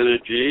this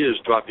energy is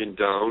dropping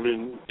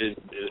down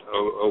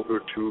over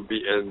to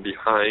and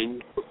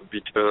behind what would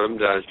be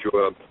termed as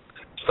your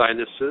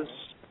sinuses,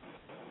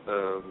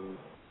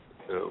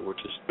 which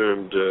is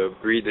termed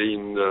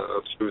breathing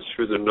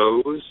through the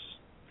nose,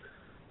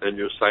 and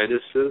your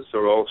sinuses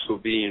are also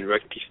being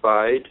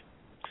rectified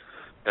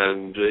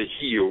and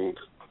healed,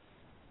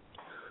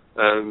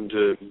 and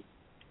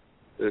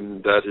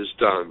that is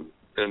done.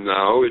 And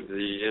now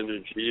the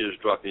energy is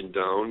dropping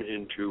down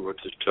into what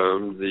is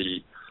termed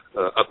the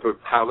upper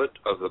palate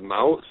of the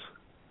mouth.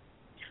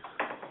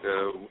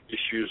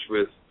 Issues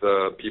with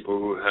people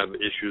who have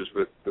issues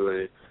with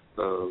the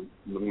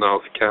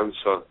mouth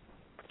cancer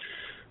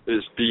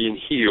is being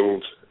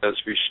healed as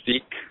we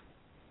speak.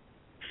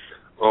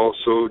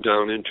 Also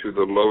down into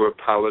the lower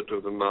palate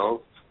of the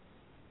mouth,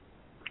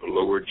 the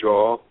lower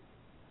jaw,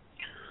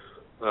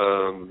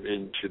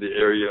 into the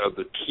area of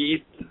the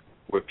teeth,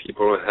 where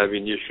people are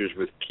having issues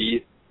with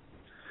teeth.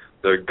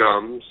 Their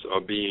gums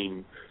are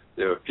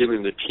they're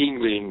feeling the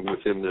tingling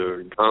within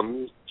their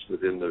gums,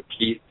 within their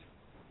teeth,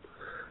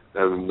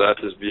 and that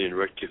is being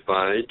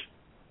rectified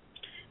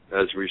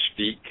as we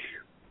speak.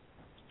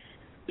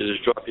 It is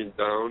dropping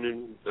down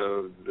in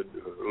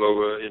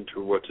lower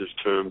into what is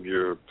termed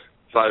your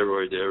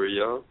thyroid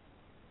area,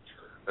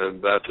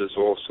 and that is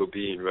also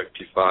being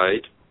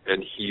rectified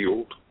and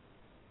healed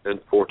and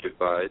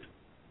fortified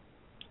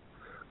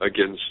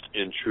against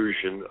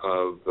intrusion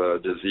of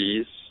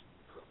disease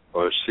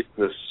or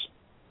sickness.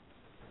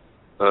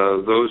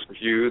 Those of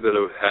you that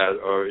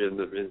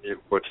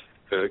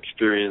are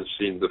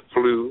experiencing the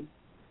flu,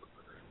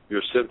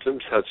 your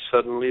symptoms have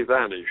suddenly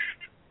vanished.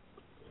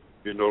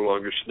 You're no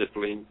longer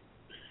sniffling.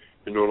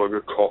 You're no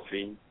longer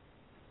coughing.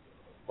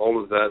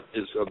 All of that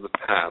is of the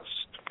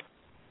past.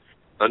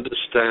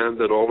 Understand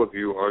that all of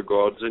you are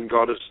gods and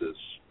goddesses.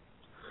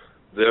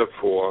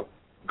 Therefore,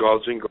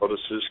 gods and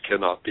goddesses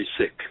cannot be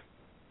sick.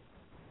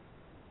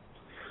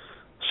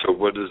 So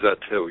what does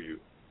that tell you?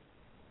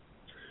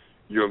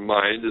 Your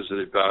mind is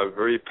a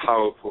very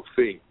powerful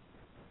thing.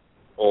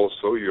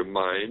 Also, your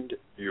mind,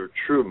 your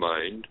true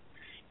mind,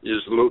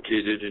 is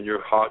located in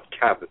your heart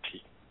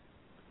cavity.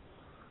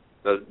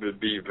 That would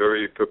be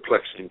very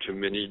perplexing to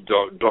many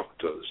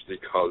doctors,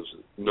 because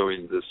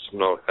knowing this,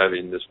 not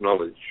having this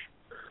knowledge,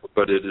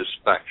 but it is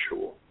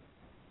factual.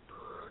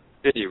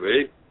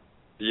 Anyway,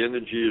 the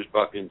energy is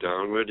dropping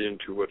downward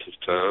into what is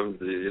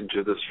termed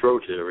into the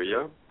throat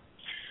area,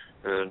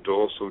 and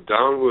also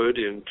downward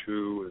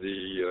into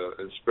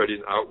and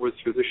spreading outward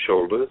through the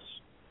shoulders.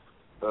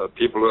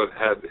 People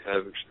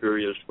have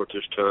experienced what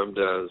is termed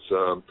as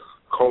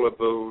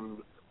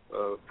collarbone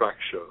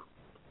fracture.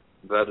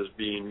 That is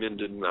being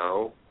mended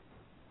now.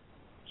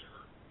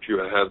 If you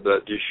have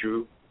that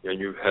issue and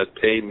you've had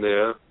pain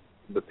there,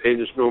 the pain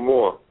is no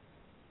more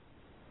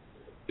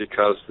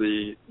because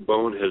the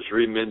bone has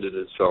remended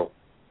itself.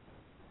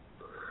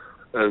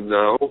 And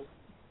now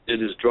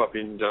it is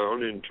dropping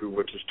down into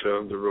what is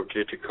termed the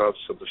rotator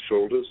cuffs of the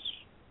shoulders.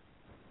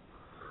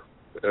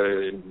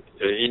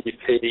 Any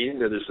pain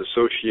that is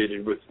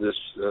associated with this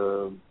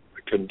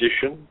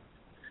condition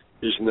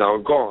is now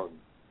gone.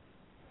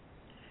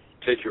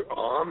 Take your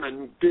arm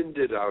and bend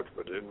it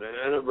outward and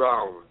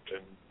around,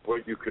 and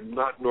what you could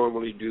not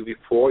normally do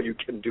before, you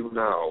can do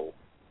now.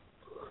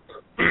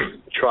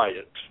 Try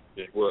it.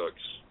 It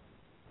works.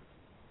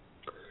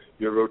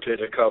 Your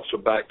rotator cuffs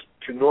are back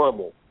to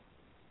normal.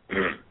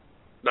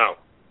 Now,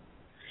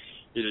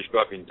 it is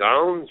dropping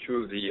down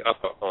through the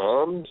upper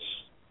arms,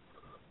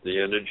 the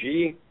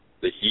energy,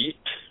 the heat,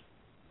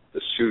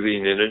 the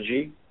soothing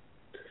energy.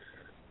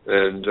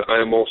 And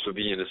I am also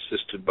being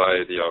assisted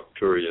by the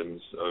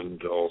Arcturians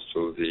and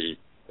also the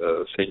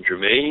Saint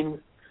Germain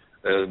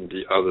and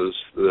the others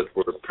that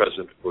were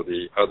present for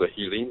the other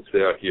healings. They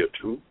are here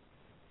too,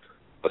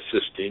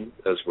 assisting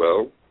as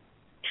well.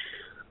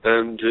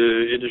 And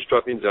it is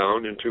dropping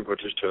down into what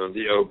is termed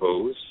the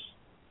elbows.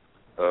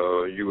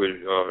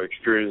 You are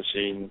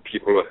experiencing,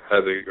 people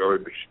are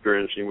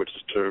experiencing what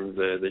is termed,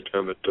 they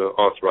term it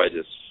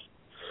arthritis.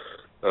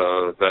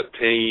 That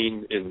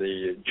pain in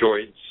the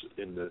joints,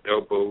 in the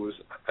elbows,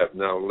 have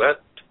now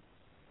left,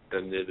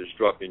 and it is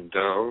dropping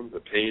down. The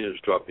pain is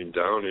dropping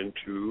down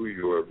into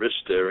your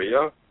wrist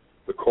area,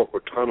 the carpal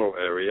tunnel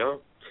area.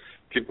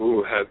 People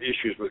who have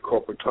issues with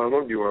carpal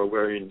tunnel, you are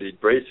wearing the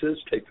braces,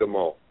 take them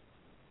off,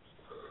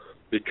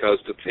 because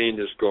the pain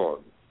is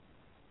gone.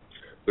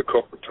 The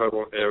carpal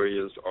tunnel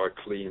areas are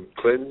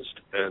cleansed,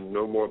 and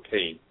no more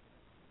pain.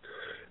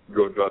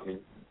 You're dropping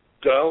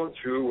down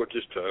through what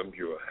is termed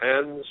your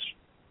hands,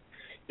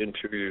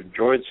 into your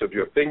joints of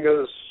your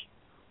fingers.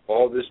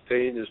 All this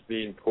pain is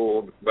being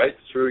pulled right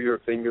through your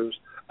fingers,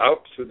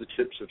 out through the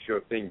tips of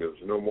your fingers.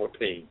 No more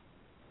pain.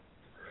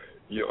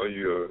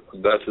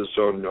 That is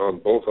on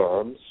both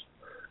arms,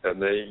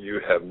 and you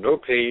have no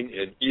pain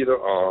in either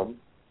arm,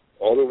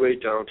 all the way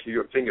down to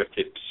your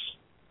fingertips.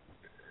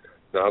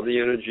 Now the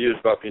energy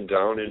is dropping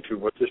down into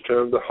what is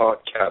termed the heart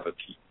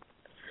cavity,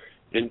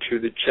 into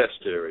the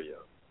chest area,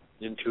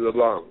 into the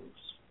lungs.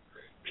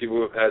 People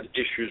who have had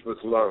issues with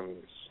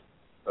lungs,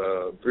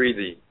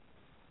 breathing,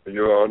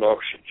 you're on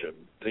oxygen,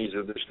 things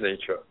of this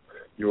nature.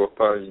 You will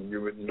find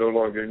you would no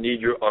longer need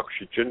your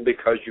oxygen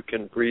because you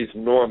can breathe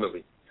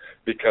normally,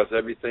 because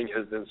everything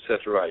has been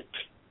set right.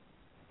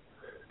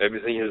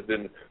 Everything has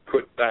been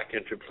put back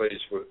into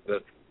place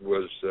that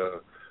was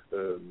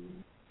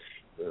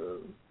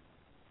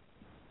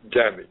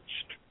damaged.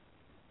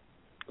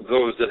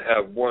 Those that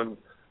have one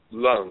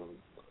lung,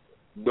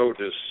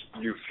 notice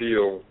you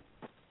feel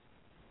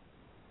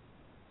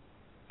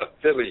a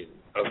filling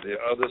of the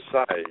other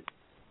side.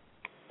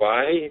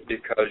 Why?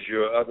 Because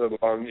your other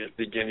lung is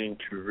beginning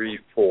to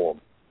reform.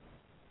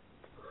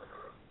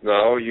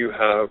 Now you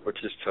have what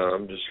is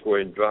termed,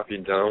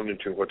 dropping down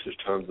into what is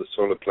termed the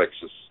solar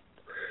plexus,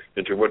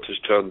 into what is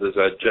termed the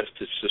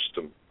digestive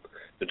system,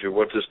 into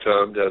what is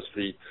termed as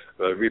the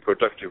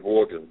reproductive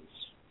organs.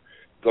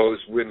 Those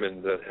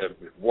women that have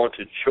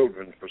wanted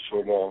children for so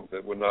long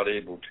that were not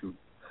able to,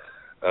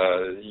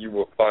 you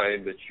will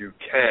find that you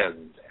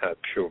can have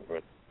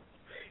children,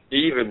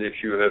 even if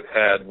you have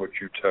had what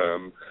you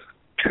term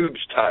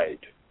tubes tied.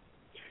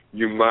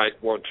 You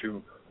might want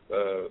to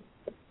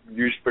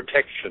use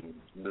protection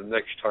the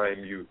next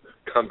time you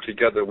come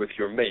together with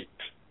your mate.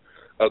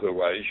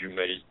 Otherwise, you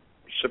may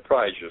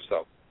surprise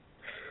yourself.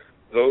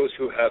 Those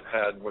who have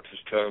had what is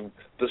termed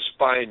the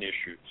spine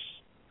issues,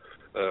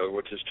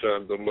 what is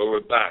termed the lower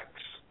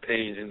backs,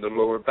 pain in the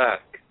lower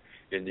back,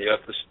 in the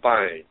upper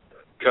spine,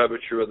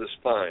 curvature of the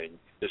spine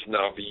is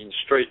now being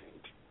straightened.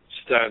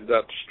 Stand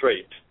up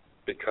straight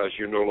because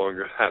you no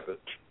longer have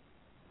it.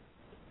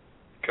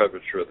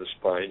 Curvature of the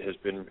spine has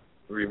been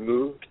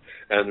removed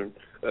and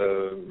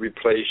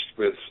replaced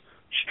with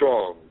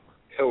strong,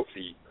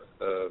 healthy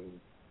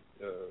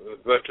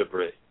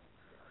vertebrae.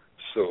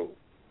 So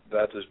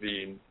that is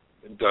being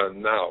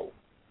done now.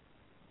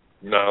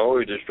 Now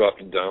it is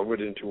dropping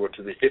downward into what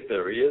are the hip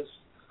areas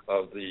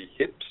of the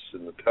hips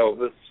and the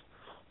pelvis.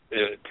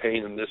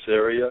 Pain in this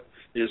area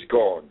is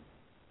gone.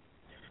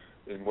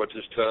 And what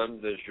is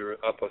termed as your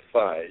upper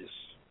thighs,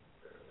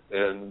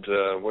 and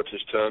what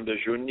is termed as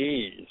your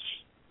knees,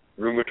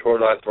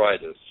 rheumatoid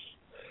arthritis,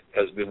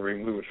 has been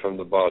removed from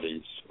the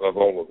bodies of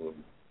all of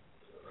them.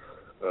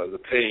 The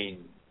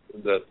pain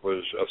that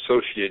was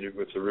associated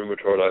with the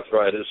rheumatoid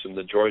arthritis in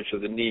the joints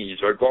of the knees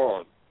are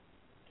gone.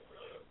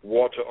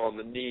 Water on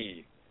the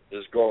knee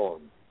is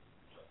gone.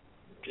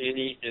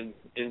 Any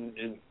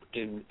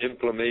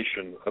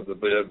inflammation of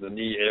the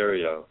knee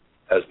area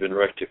has been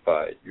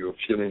rectified. You're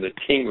feeling the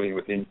tingling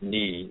within your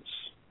knees,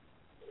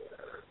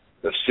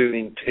 the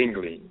soothing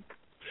tingling.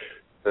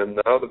 And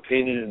now the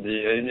pain and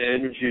the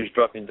energy is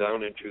dropping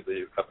down into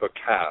the upper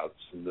calves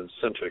and the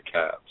center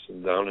calves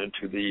and down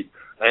into the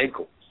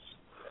ankles.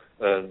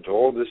 And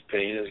all this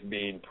pain is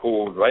being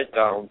pulled right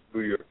down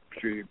through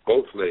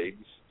both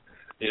legs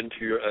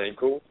into your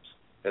ankles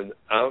and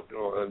out.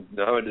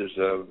 Now it is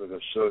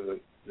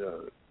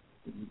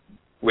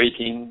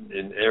waiting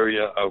in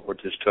area of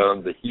what is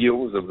termed the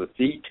heels of the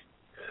feet,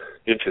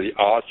 into the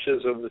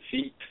arches of the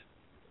feet.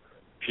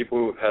 People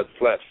who had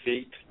flat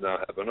feet now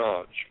have an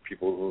arch.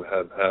 People who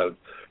have had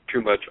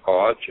too much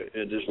arch,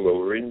 it is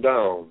lowering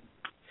down.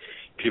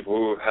 People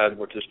who had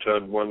what is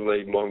termed one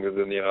leg longer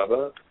than the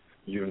other,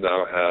 you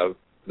now have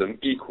them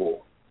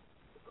equal.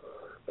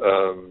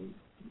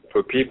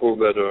 For people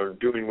that are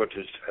doing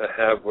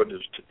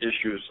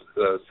issues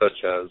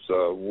such as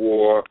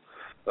war,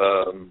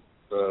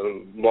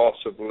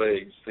 loss of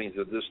legs, things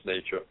of this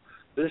nature,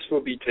 this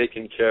will be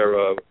taken care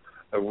of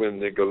when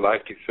the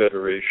Galactic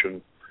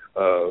Federation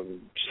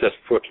set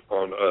foot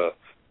on Earth.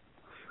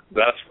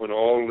 That's when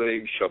all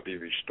legs shall be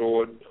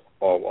restored,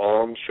 all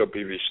arms shall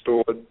be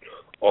restored,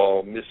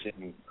 all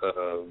missing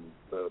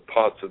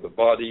parts of the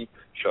body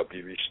shall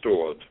be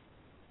restored.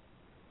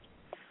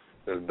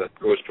 And that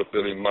goes for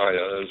Billy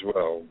Maya as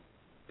well.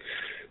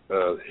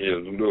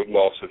 His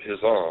loss of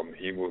his arm,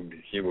 he will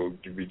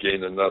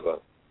regain another.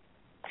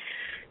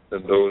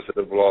 And those that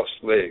have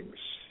lost legs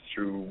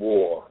through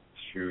war,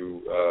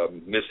 through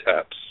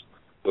mishaps,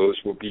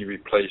 those will be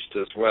replaced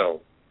as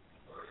well,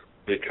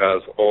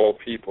 because all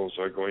peoples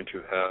are going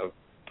to have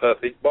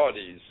perfect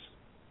bodies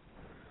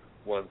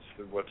once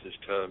what is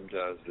termed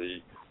as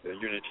the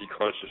unity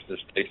consciousness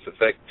takes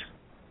effect.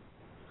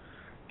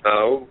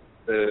 Now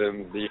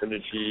the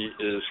energy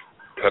is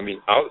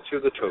coming out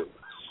through the toes.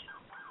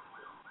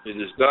 It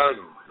is done.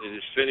 It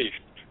is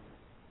finished.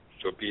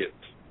 So be it.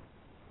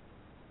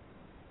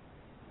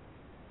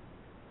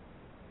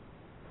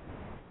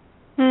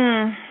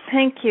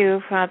 Thank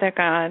you, Father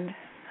God.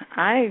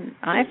 I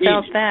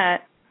felt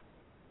that.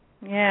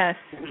 Yes.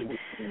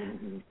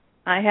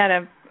 I had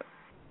a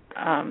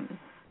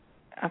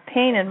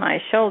pain in my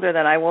shoulder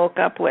that I woke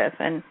up with,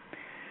 and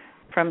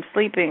from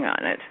sleeping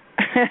on it,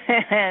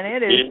 and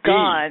it is Indeed.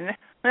 gone.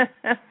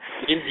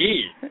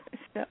 Indeed.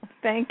 So,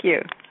 thank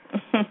you.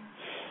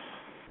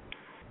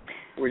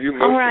 Well, you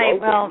most all right.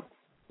 welcome.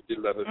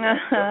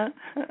 Well,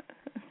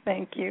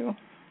 thank you.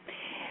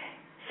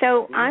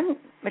 So I'm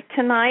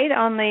tonight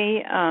on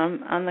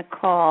the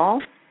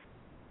call.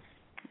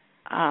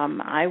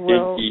 I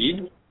will.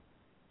 Indeed.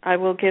 I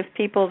will give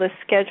people the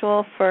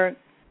schedule for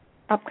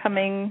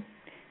upcoming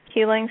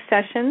healing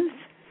sessions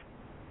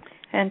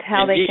and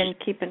how Indeed. they can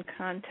keep in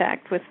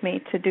contact with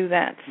me to do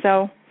that.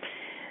 So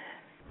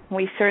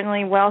we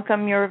certainly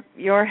welcome your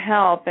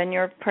help and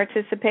your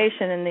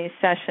participation in these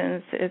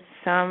sessions. It's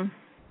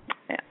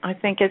I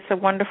think it's a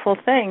wonderful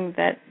thing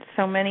that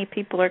so many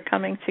people are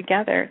coming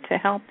together to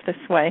help this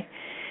way.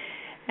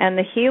 And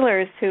the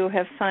healers who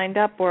have signed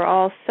up were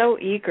all so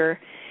eager.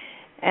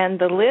 And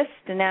the list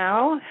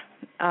now,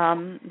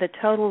 the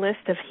total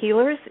list of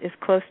healers is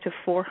close to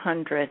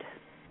 400.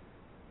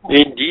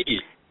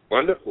 Indeed.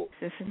 Wonderful.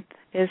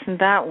 Isn't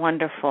that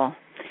wonderful?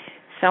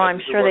 So I'm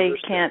sure they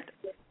can't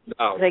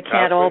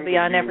all be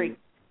on every...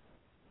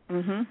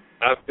 Mm-hmm.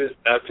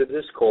 After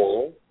this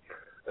call,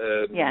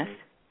 yes.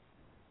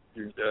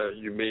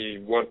 You may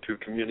want to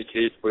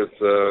communicate with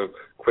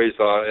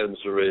Quasar and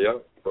Zaria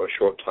for a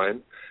short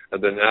time,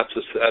 and then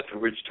after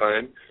which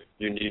time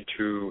you need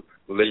to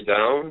lay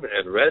down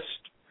and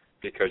rest,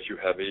 because you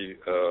have a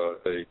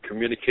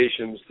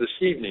communications this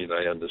evening,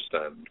 I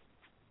understand.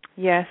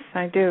 Yes,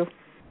 I do.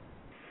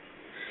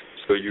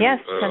 So you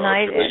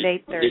tonight at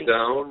 8:30. Lay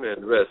down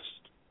and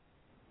rest.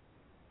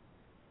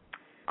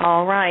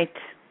 All right.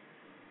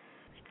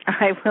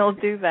 I will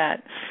do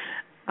that.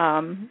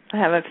 I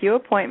have a few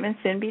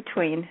appointments in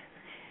between,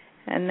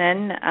 and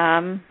then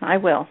I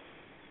will.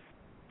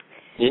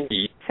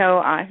 Indeed.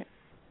 So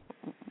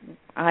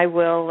I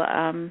will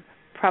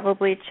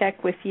probably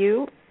check with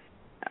you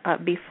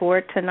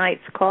before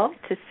tonight's call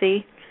to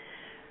see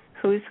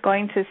who's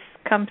going to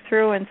come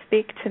through and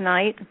speak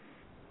tonight.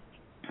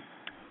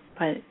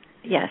 But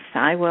yes,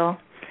 I will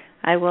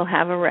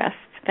have a rest.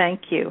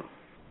 Thank you.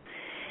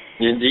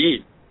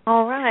 Indeed.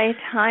 All right.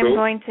 I'm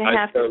going to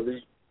have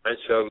I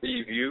shall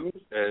leave you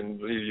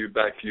and leave you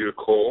back to your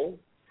call,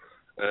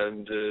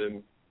 and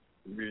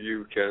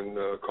you can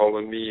call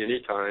on me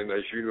anytime,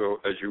 as you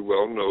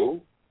well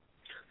know.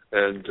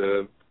 And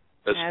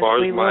as far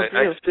as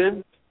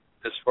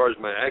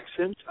my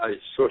accent, I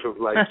sort of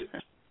like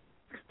it.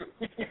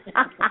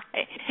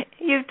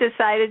 You've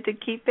decided to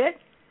keep it?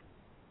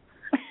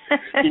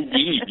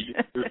 Indeed.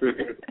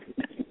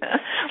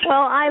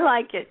 Well, I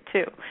like it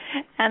too,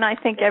 and I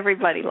think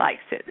everybody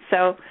likes it.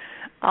 So,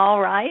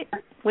 all right,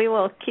 we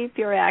will keep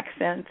your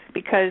accent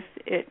because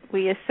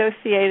we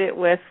associate it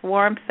with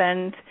warmth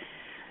and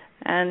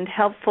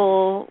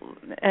helpful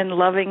and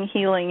loving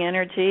healing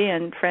energy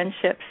and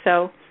friendship.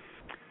 So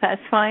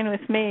That's fine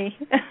with me.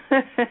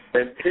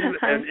 And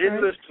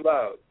endless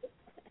love.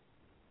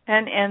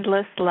 And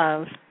endless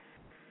love.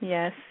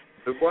 Yes.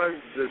 The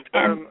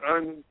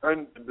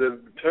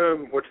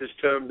term what is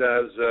termed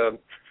as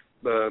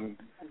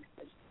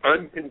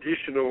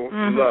unconditional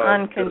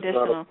love does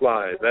not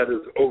apply. That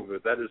is over.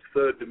 That is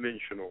third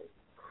dimensional.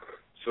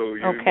 So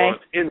you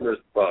want endless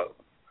love.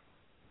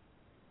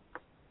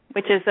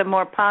 Which is a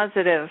more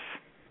positive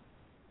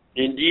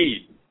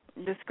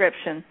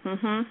description.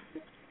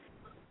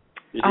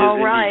 All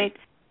right.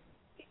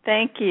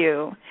 Thank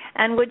you.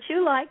 And would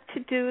you like to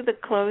do the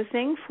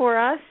closing for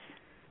us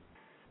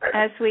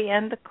as we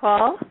end the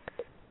call?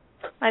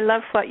 I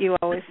love what you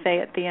always say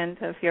at the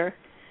end of your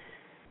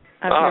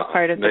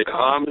part of the call.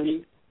 May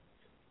harmony,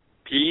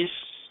 peace,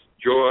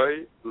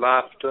 joy,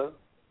 laughter,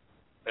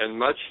 and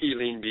much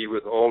healing be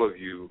with all of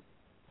you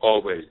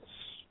always.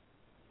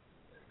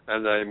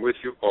 And I am with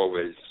you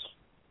always.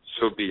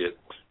 So be it.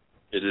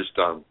 It is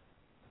done.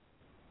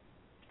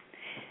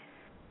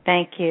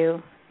 Thank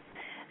you.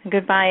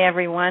 Goodbye,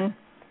 everyone.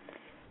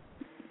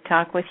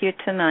 Talk with you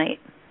tonight.